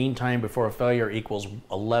 hours of mean time before a failure equals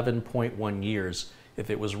 11.1 years if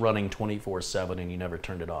it was running 24/7 and you never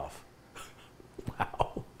turned it off.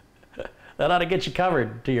 Wow. That ought to get you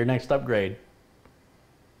covered to your next upgrade.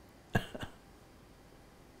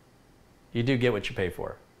 You do get what you pay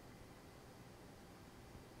for.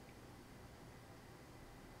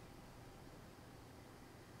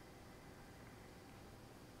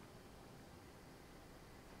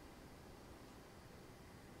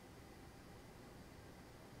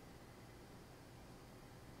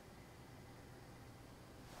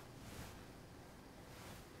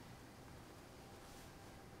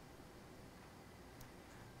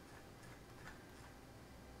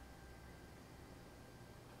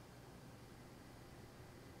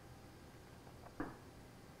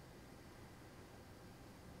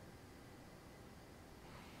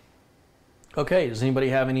 Okay, does anybody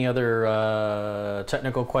have any other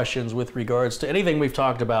technical questions with regards to anything we've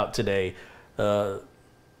talked about today?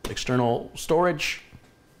 External storage,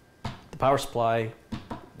 the power supply,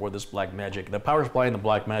 or this Blackmagic. The power supply in the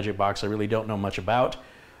Blackmagic box I really don't know much about.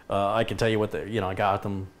 I can tell you what I got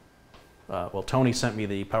them. Well, Tony sent me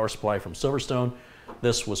the power supply from Silverstone.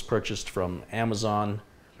 This was purchased from Amazon.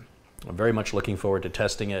 I'm very much looking forward to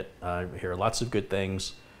testing it. I hear lots of good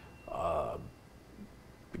things.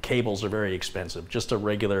 The cables are very expensive. Just a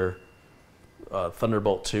regular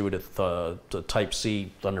Thunderbolt 2 to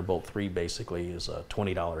Type-C Thunderbolt 3 basically is a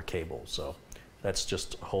 $20 cable. So that's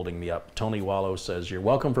just holding me up. Tony Wallow says, you're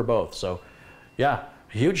welcome for both. So yeah,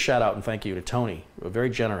 a huge shout out and thank you to Tony. Very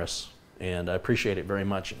generous, and I appreciate it very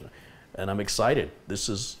much. And I'm excited. This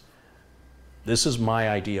is my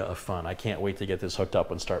idea of fun. I can't wait to get this hooked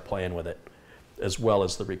up and start playing with it, as well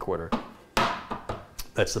as the recorder.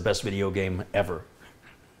 That's the best video game ever.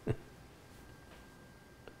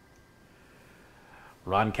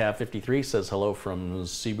 RonCav53 says hello from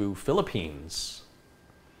Cebu, Philippines.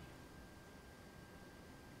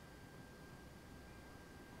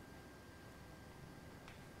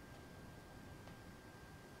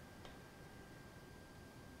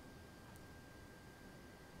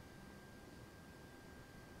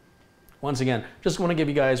 Once again, just want to give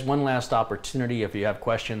you guys one last opportunity. If you have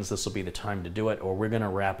questions, this will be the time to do it, or we're going to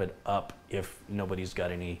wrap it up if nobody's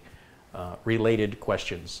got any related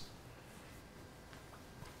questions.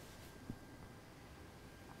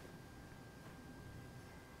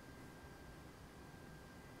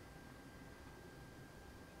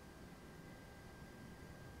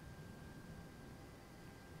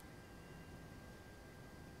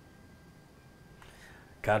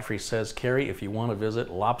 Godfrey says, Carey, if you want to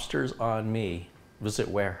visit, lobsters on me. Visit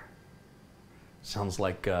where? Sounds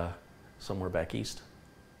like somewhere back east.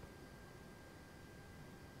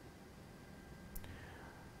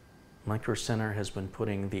 Micro Center has been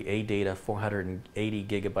putting the ADATA 480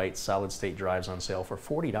 gigabyte solid state drives on sale for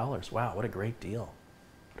 $40. Wow, what a great deal.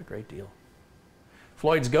 What a great deal.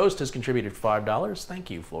 Floyd's Ghost has contributed $5. Thank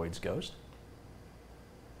you, Floyd's Ghost.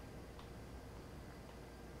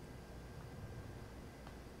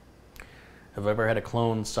 Have I ever had a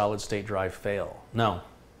clone solid state drive fail? No.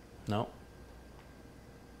 No.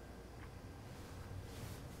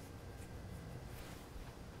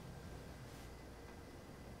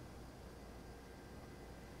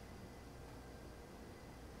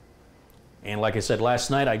 And like I said last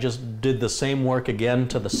night, I just did the same work again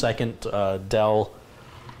to the second Dell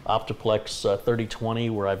Optiplex 3020,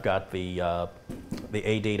 where I've got the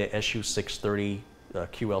ADATA SU630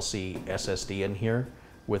 QLC SSD in here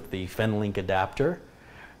with the FenLink adapter.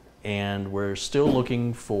 And we're still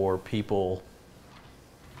looking for people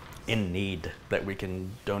in need that we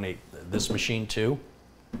can donate this machine to.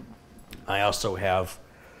 I also have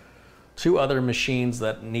 2 other machines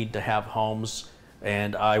that need to have homes,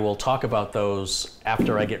 and I will talk about those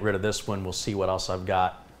after I get rid of this one. We'll see what else I've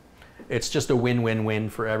got. It's just a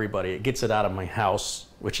win-win-win for everybody. It gets it out of my house,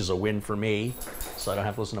 which is a win for me, so I don't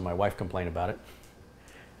have to listen to my wife complain about it.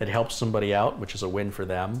 It helps somebody out, which is a win for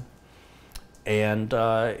them. And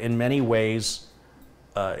in many ways,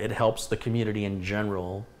 it helps the community in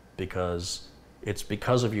general, because it's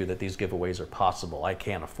because of you that these giveaways are possible. I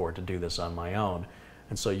can't afford to do this on my own.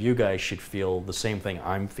 And so you guys should feel the same thing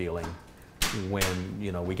I'm feeling when,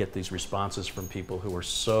 you know, we get these responses from people who are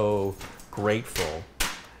so grateful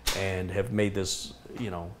and have made this,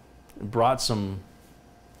 you know, brought some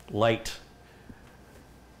light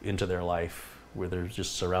into their life, where they're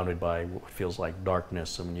just surrounded by what feels like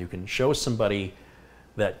darkness. And when you can show somebody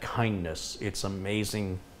that kindness, it's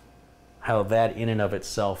amazing how that in and of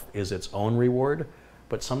itself is its own reward,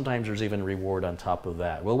 but sometimes there's even reward on top of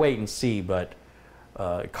that. We'll wait and see, but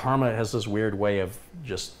karma has this weird way of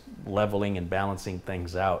just leveling and balancing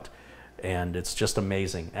things out, and it's just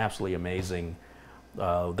amazing, absolutely amazing,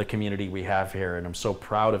 the community we have here, and I'm so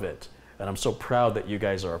proud of it, and I'm so proud that you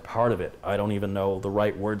guys are a part of it. I don't even know the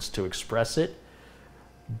right words to express it,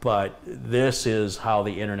 but this is how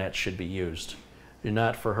the internet should be used. You're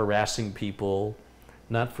not for harassing people,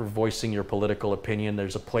 not for voicing your political opinion.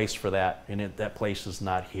 There's a place for that, and that place is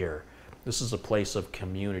not here. This is a place of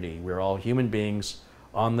community. We're all human beings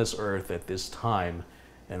on this earth at this time,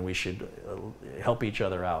 and we should help each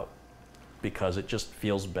other out, because it just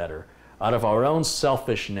feels better. Out of our own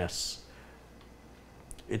selfishness,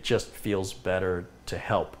 it just feels better to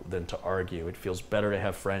help than to argue. It feels better to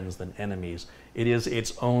have friends than enemies. It is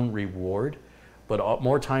its own reward, but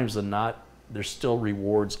more times than not, there's still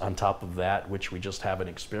rewards on top of that, which we just haven't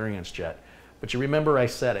experienced yet. But you remember I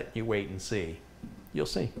said it, you wait and see. You'll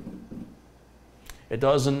see. It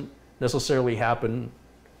doesn't necessarily happen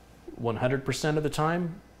 100% of the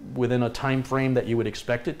time within a time frame that you would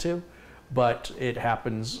expect it to, but it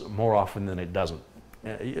happens more often than it doesn't.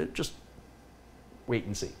 Just wait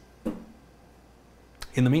and see.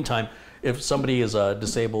 In the meantime, if somebody is a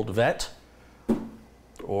disabled vet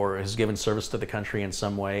or has given service to the country in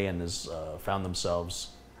some way and has found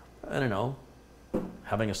themselves, I don't know,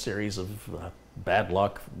 having a series of bad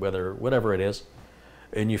luck, whatever it is,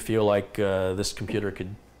 and you feel like this computer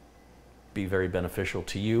could be very beneficial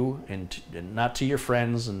to you and not to your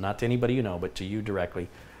friends and not to anybody you know, but to you directly,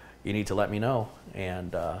 you need to let me know,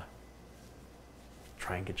 and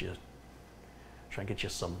try and get you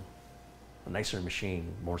a nicer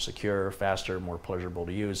machine, more secure, faster, more pleasurable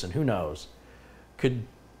to use, and who knows, could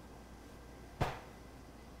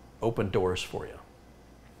open doors for you.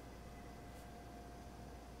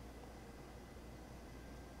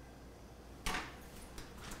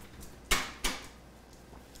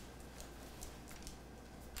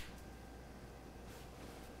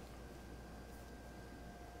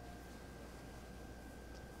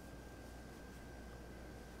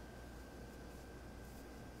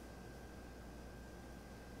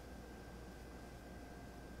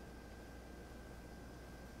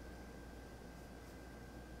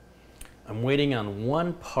 I'm waiting on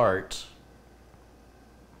one part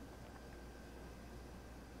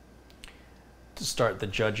to start the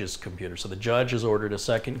judge's computer. So the judge has ordered a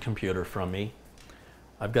second computer from me.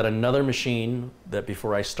 I've got another machine that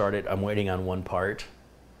before I start it, I'm waiting on one part.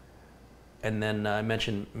 And then I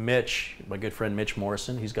mentioned Mitch, my good friend Mitch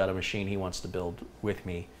Morrison. He's got a machine he wants to build with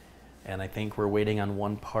me. And I think we're waiting on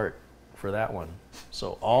one part for that one.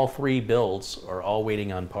 So all 3 builds are all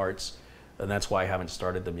waiting on parts. And that's why I haven't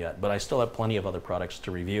started them yet. But I still have plenty of other products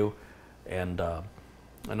to review and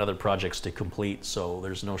other projects to complete, so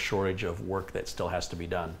there's no shortage of work that still has to be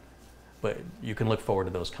done. But you can look forward to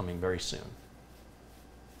those coming very soon.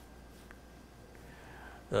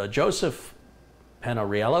 Joseph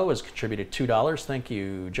Panariello has contributed $2. Thank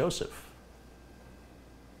you, Joseph.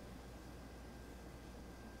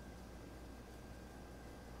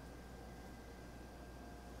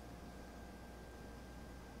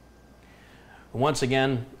 Once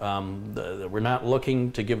again, we're not looking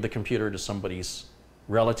to give the computer to somebody's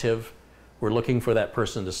relative. We're looking for that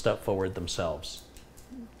person to step forward themselves.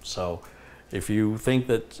 So if you think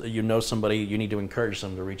that you know somebody, you need to encourage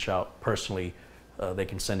them to reach out personally. They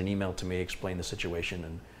can send an email to me, explain the situation,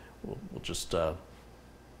 and we'll just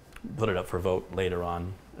put it up for vote later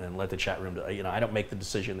on and let the chat room, you know, I don't make the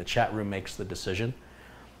decision, the chat room makes the decision.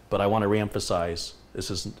 But I want to reemphasize,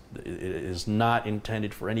 it is not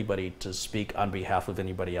intended for anybody to speak on behalf of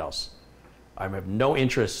anybody else. I have no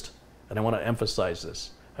interest, and I want to emphasize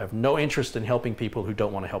this, I have no interest in helping people who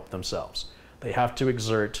don't want to help themselves. They have to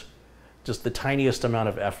exert just the tiniest amount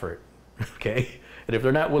of effort, okay? And if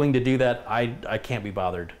they're not willing to do that, I can't be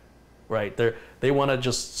bothered, right? They want to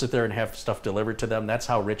just sit there and have stuff delivered to them. That's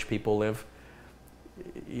how rich people live.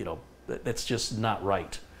 You know, that's just not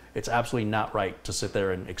right. It's absolutely not right to sit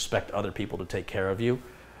there and expect other people to take care of you.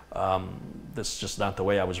 That's just not the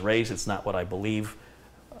way I was raised. It's not what I believe.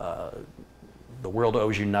 The world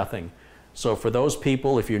owes you nothing. So for those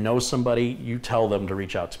people, if you know somebody, you tell them to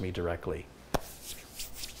reach out to me directly.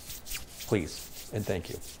 Please, and thank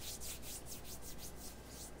you.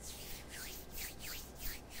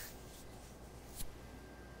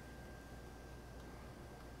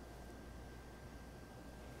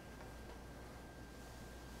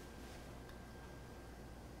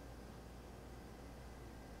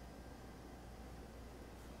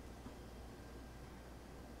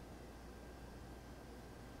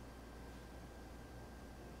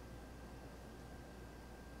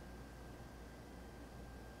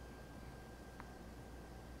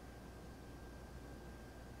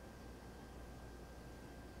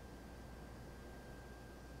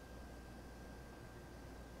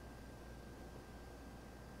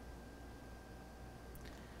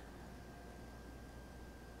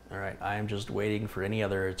 All right, I am just waiting for any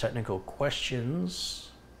other technical questions.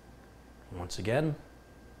 Once again,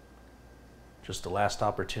 just a last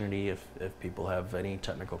opportunity if people have any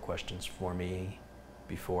technical questions for me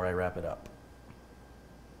before I wrap it up.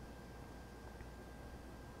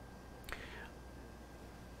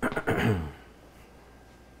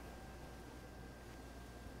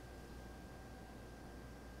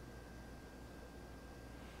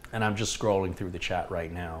 And I'm just scrolling through the chat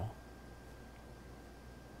right now.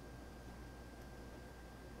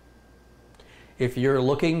 If you're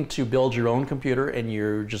looking to build your own computer and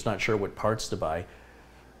you're just not sure what parts to buy,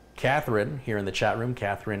 Catherine, here in the chat room,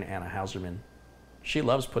 Catherine Anna Hauserman, she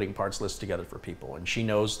loves putting parts lists together for people, and she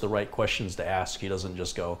knows the right questions to ask. She doesn't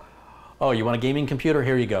just go, oh, you want a gaming computer?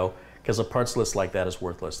 Here you go, because a parts list like that is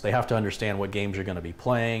worthless. They have to understand what games you're going to be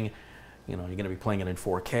playing. You know, you're going to be playing it in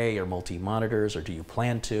 4K or multi-monitors, or do you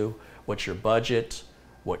plan to? What's your budget?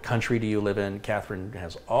 What country do you live in? Catherine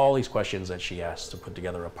has all these questions that she asks to put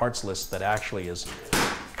together a parts list that actually is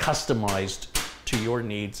customized to your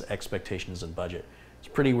needs, expectations, and budget. It's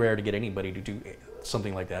pretty rare to get anybody to do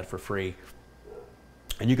something like that for free.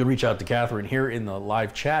 And you can reach out to Catherine here in the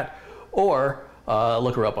live chat, or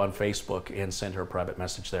look her up on Facebook and send her a private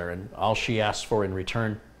message there. And all she asks for in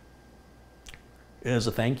return is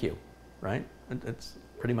a thank you, right? It's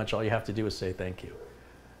pretty much all you have to do is say thank you.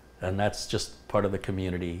 And that's just part of the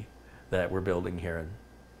community that we're building here.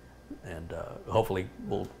 And hopefully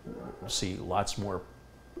we'll see lots more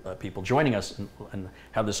people joining us and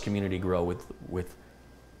have this community grow with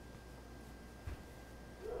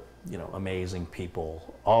you know, amazing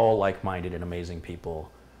people, all like-minded and amazing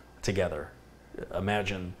people together.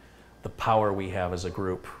 Imagine the power we have as a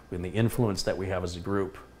group and the influence that we have as a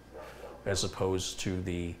group, as opposed to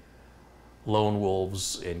the lone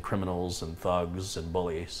wolves and criminals and thugs and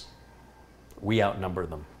bullies. We outnumber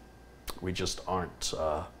them. We just aren't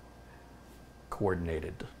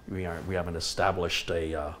coordinated. We haven't established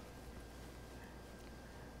a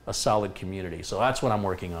solid community. So that's what I'm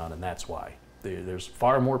working on, and that's why. There's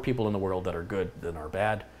far more people in the world that are good than are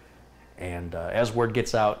bad. And as word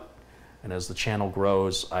gets out and as the channel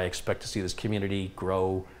grows, I expect to see this community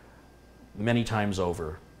grow many times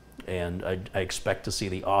over. And I expect to see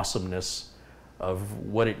the awesomeness of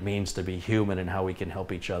what it means to be human and how we can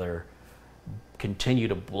help each other continue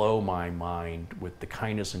to blow my mind with the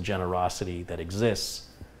kindness and generosity that exists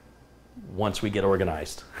once we get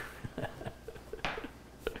organized.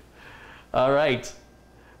 All right.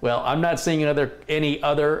 Well, I'm not seeing any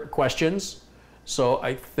other questions, so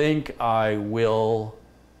I think I will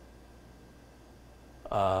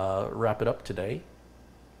wrap it up today.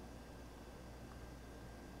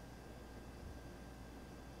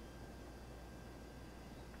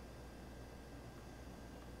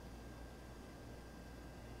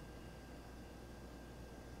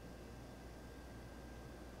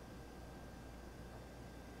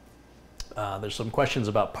 There's some questions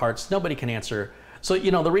about parts nobody can answer. So,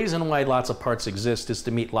 you know, the reason why lots of parts exist is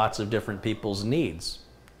to meet lots of different people's needs.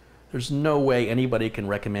 There's no way anybody can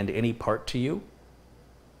recommend any part to you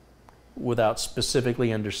without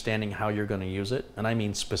specifically understanding how you're going to use it. And I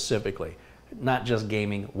mean specifically, not just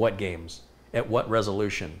gaming, what games, at what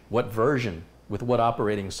resolution, what version, with what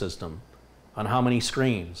operating system, on how many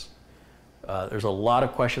screens. There's a lot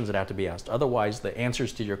of questions that have to be asked. Otherwise, the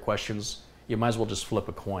answers to your questions, you might as well just flip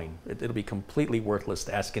a coin. It'll be completely worthless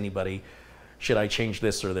to ask anybody, should I change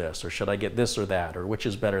this or this, or should I get this or that, or which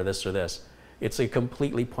is better, this or this. It's a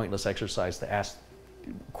completely pointless exercise to ask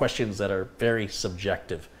questions that are very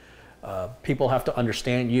subjective. People have to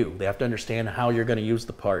understand you. They have to understand how you're going to use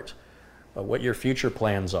the part, what your future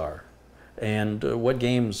plans are, and what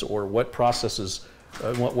games or what processes,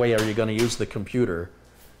 in what way are you going to use the computer,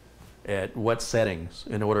 at what settings,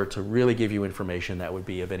 in order to really give you information that would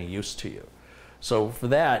be of any use to you. So for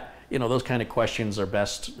that, you know, those kind of questions are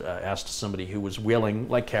best asked to somebody who is willing,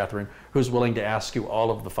 like Catherine, who's willing to ask you all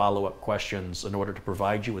of the follow-up questions in order to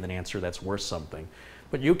provide you with an answer that's worth something.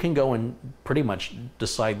 But you can go and pretty much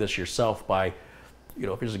decide this yourself by, you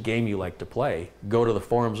know, if there's a game you like to play, go to the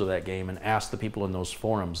forums of that game and ask the people in those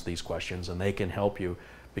forums these questions, and they can help you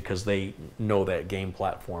because they know that game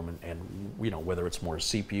platform and you know, whether it's more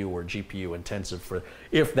CPU or GPU intensive, for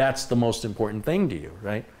if that's the most important thing to you,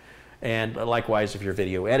 right? And likewise, if you're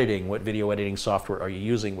video editing, what video editing software are you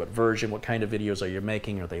using? What version? What kind of videos are you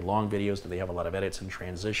making? Are they long videos? Do they have a lot of edits and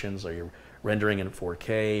transitions? Are you rendering in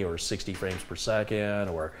 4K or 60 frames per second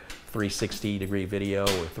or 360-degree video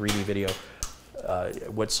or 3D video?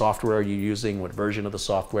 What software are you using? What version of the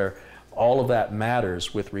software? All of that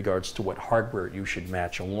matters with regards to what hardware you should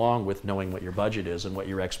match, along with knowing what your budget is and what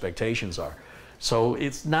your expectations are. So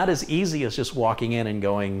it's not as easy as just walking in and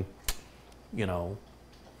going, you know,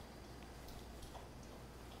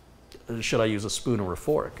 should I use a spoon or a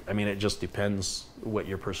fork? I mean, it just depends what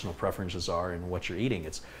your personal preferences are and what you're eating.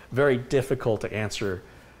 It's very difficult to answer,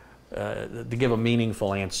 to give a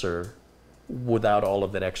meaningful answer without all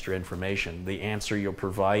of that extra information. The answer you're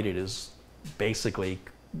provided is basically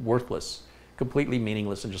worthless, completely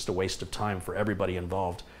meaningless, and just a waste of time for everybody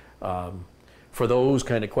involved for those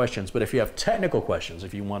kind of questions. But if you have technical questions,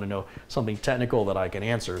 if you want to know something technical that I can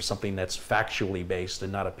answer, something that's factually based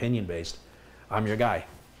and not opinion based, I'm your guy.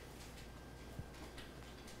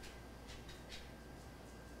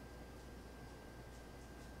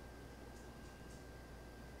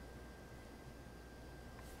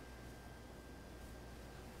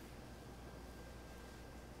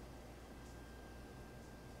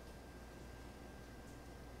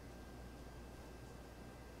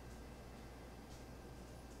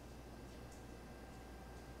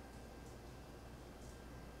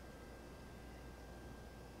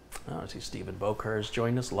 I see Stephen Bokar has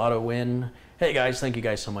joined us. Lotto Win. Hey guys, thank you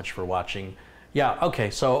guys so much for watching. Yeah, okay,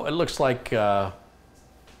 so it looks like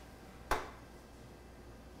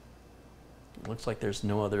there's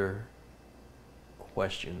no other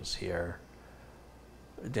questions here.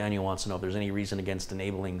 Daniel wants to know if there's any reason against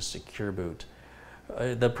enabling Secure Boot.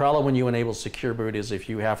 The problem when you enable Secure Boot is if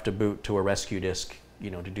you have to boot to a rescue disk, you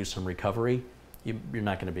know, to do some recovery, you're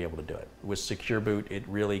not going to be able to do it. With Secure Boot, it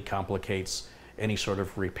really complicates any sort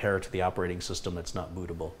of repair to the operating system that's not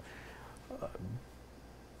bootable.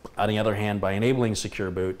 On the other hand, by enabling Secure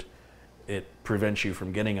Boot, it prevents you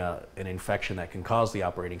from getting an infection that can cause the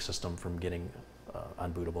operating system from getting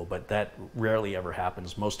unbootable, but that rarely ever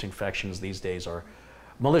happens. Most infections these days are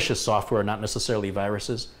malicious software, not necessarily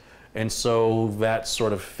viruses, and so that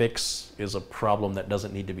sort of fix is a problem that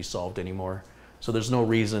doesn't need to be solved anymore. So there's no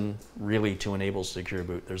reason really to enable Secure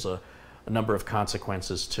Boot. There's a number of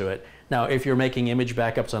consequences to it. Now, if you're making image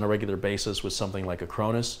backups on a regular basis with something like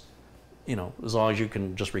Acronis, you know, as long as you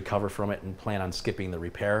can just recover from it and plan on skipping the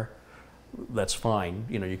repair, that's fine.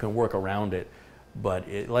 You know, you can work around it. But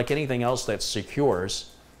like anything else that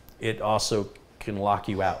secures, it also can lock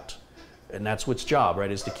you out. And that's what's job,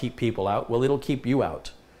 right, is to keep people out. Well, it'll keep you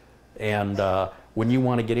out. And when you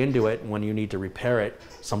want to get into it, when you need to repair it,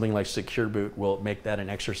 something like Secure Boot will make that an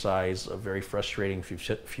exercise of very frustrating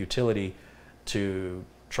futility to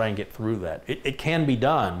try and get through that. It can be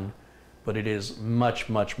done, but it is much,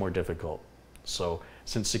 much more difficult. So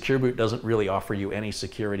since Secure Boot doesn't really offer you any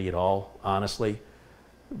security at all, honestly,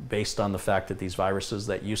 based on the fact that these viruses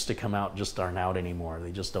that used to come out just aren't out anymore.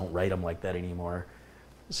 They just don't write them like that anymore.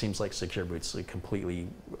 It seems like Secure Boot's completely,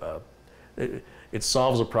 it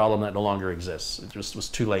solves a problem that no longer exists. It just was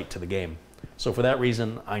too late to the game. So for that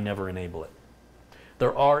reason, I never enable it.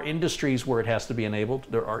 There are industries where it has to be enabled.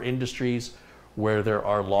 There are industries where there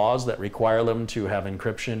are laws that require them to have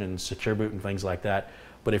encryption and Secure Boot and things like that.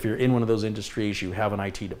 But if you're in one of those industries, you have an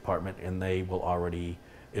IT department and they will already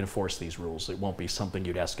enforce these rules. It won't be something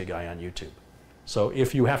you'd ask a guy on YouTube. So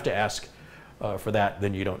if you have to ask for that,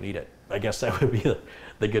 then you don't need it. I guess that would be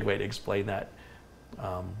the good way to explain that.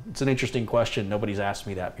 It's an interesting question. Nobody's asked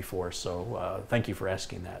me that before, so thank you for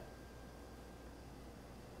asking that.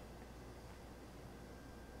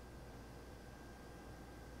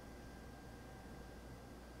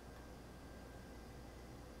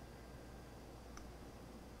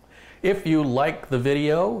 If you like the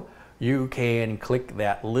video, you can click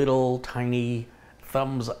that little tiny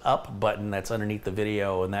thumbs up button that's underneath the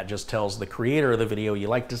video, and that just tells the creator of the video you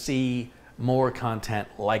like to see more content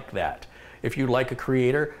like that. If you like a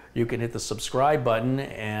creator, you can hit the subscribe button,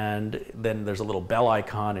 and then there's a little bell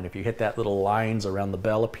icon, and if you hit that little lines around the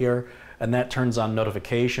bell appear, and that turns on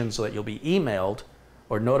notifications so that you'll be emailed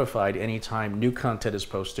or notified anytime new content is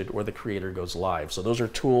posted or the creator goes live. So those are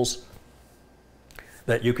tools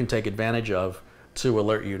that you can take advantage of to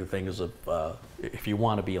alert you to things if you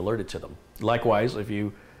want to be alerted to them. Likewise, if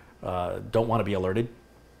you don't want to be alerted,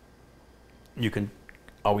 you can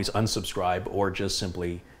always unsubscribe or just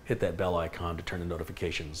simply hit that bell icon to turn the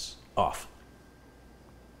notifications off.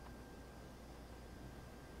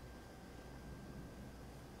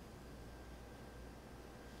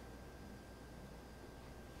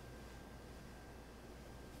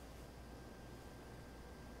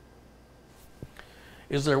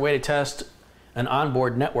 Is there a way to test an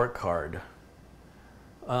onboard network card?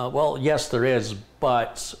 Well, yes, there is,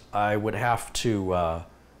 but I would have to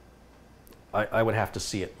I would have to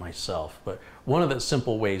see it myself. But one of the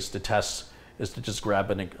simple ways to test is to just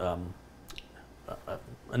grab a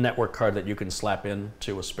network card that you can slap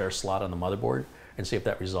into a spare slot on the motherboard and see if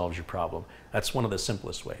that resolves your problem. That's one of the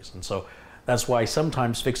simplest ways. And so that's why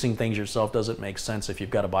sometimes fixing things yourself doesn't make sense if you've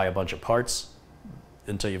got to buy a bunch of parts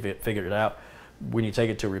until you've figured it out. When you take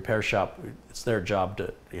it to a repair shop, it's their job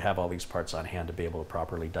to have all these parts on hand to be able to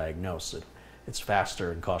properly diagnose it. It's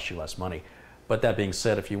faster and costs you less money. But that being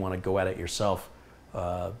said, if you want to go at it yourself,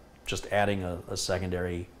 just adding a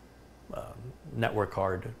secondary network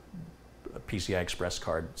card, a PCI Express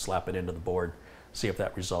card, slap it into the board, see if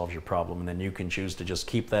that resolves your problem, and then you can choose to just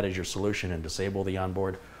keep that as your solution and disable the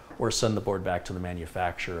onboard, or send the board back to the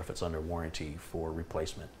manufacturer if it's under warranty for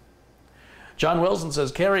replacement. John Wilson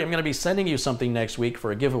says, Carey, I'm going to be sending you something next week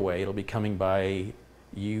for a giveaway. It'll be coming by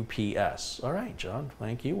UPS. All right, John,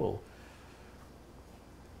 thank you. We'll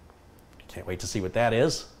can't wait to see what that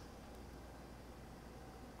is.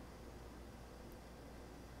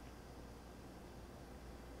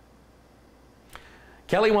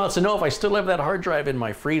 Kelly wants to know if I still have that hard drive in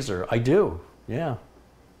my freezer. I do, yeah.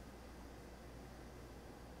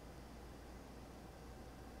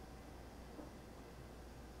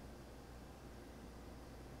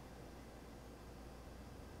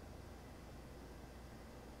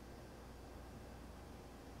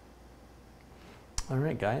 All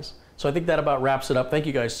right, guys. So I think that about wraps it up. Thank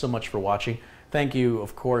you guys so much for watching. Thank you,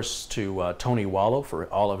 of course, to Tony Wallow for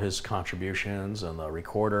all of his contributions and the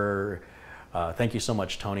recorder. Thank you so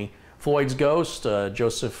much, Tony. Floyd's Ghost,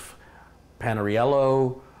 Joseph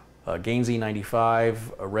Panariello, Gainsey95,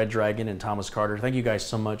 Red Dragon, and Thomas Carter. Thank you guys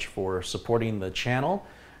so much for supporting the channel,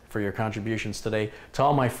 for your contributions today. To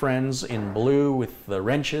all my friends in blue with the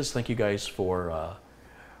wrenches, thank you guys for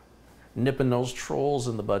nipping those trolls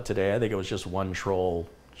in the bud today. I think it was just one troll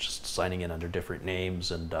just signing in under different names,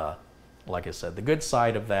 and like I said, the good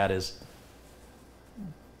side of that is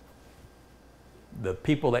the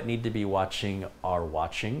people that need to be watching are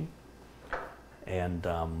watching, and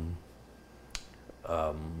I'm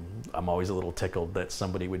always a little tickled that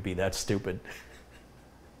somebody would be that stupid.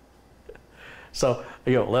 So,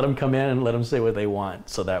 you know, let them come in and let them say what they want,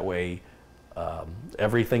 so that way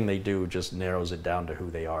everything they do just narrows it down to who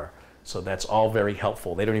they are. So that's all very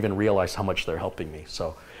helpful. They don't even realize how much they're helping me.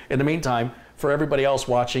 So in the meantime, for everybody else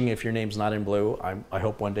watching, if your name's not in blue, I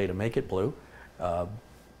hope one day to make it blue.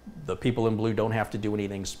 The people in blue don't have to do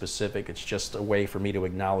anything specific. It's just a way for me to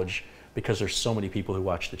acknowledge, because there's so many people who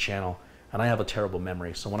watch the channel, and I have a terrible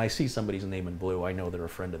memory. So when I see somebody's name in blue, I know they're a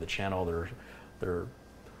friend of the channel, they're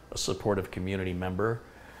a supportive community member.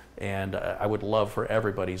 And I would love for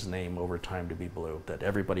everybody's name over time to be blue, that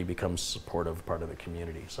everybody becomes supportive part of the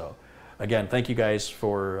community. So again, thank you guys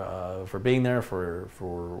for being there,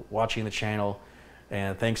 for watching the channel.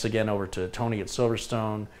 And thanks again over to Tony at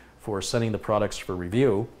Silverstone for sending the products for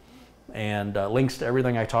review. And links to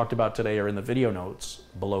everything I talked about today are in the video notes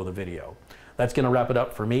below the video. That's going to wrap it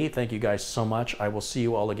up for me. Thank you guys so much. I will see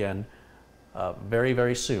you all again very,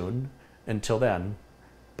 very soon. Until then,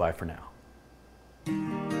 bye for now.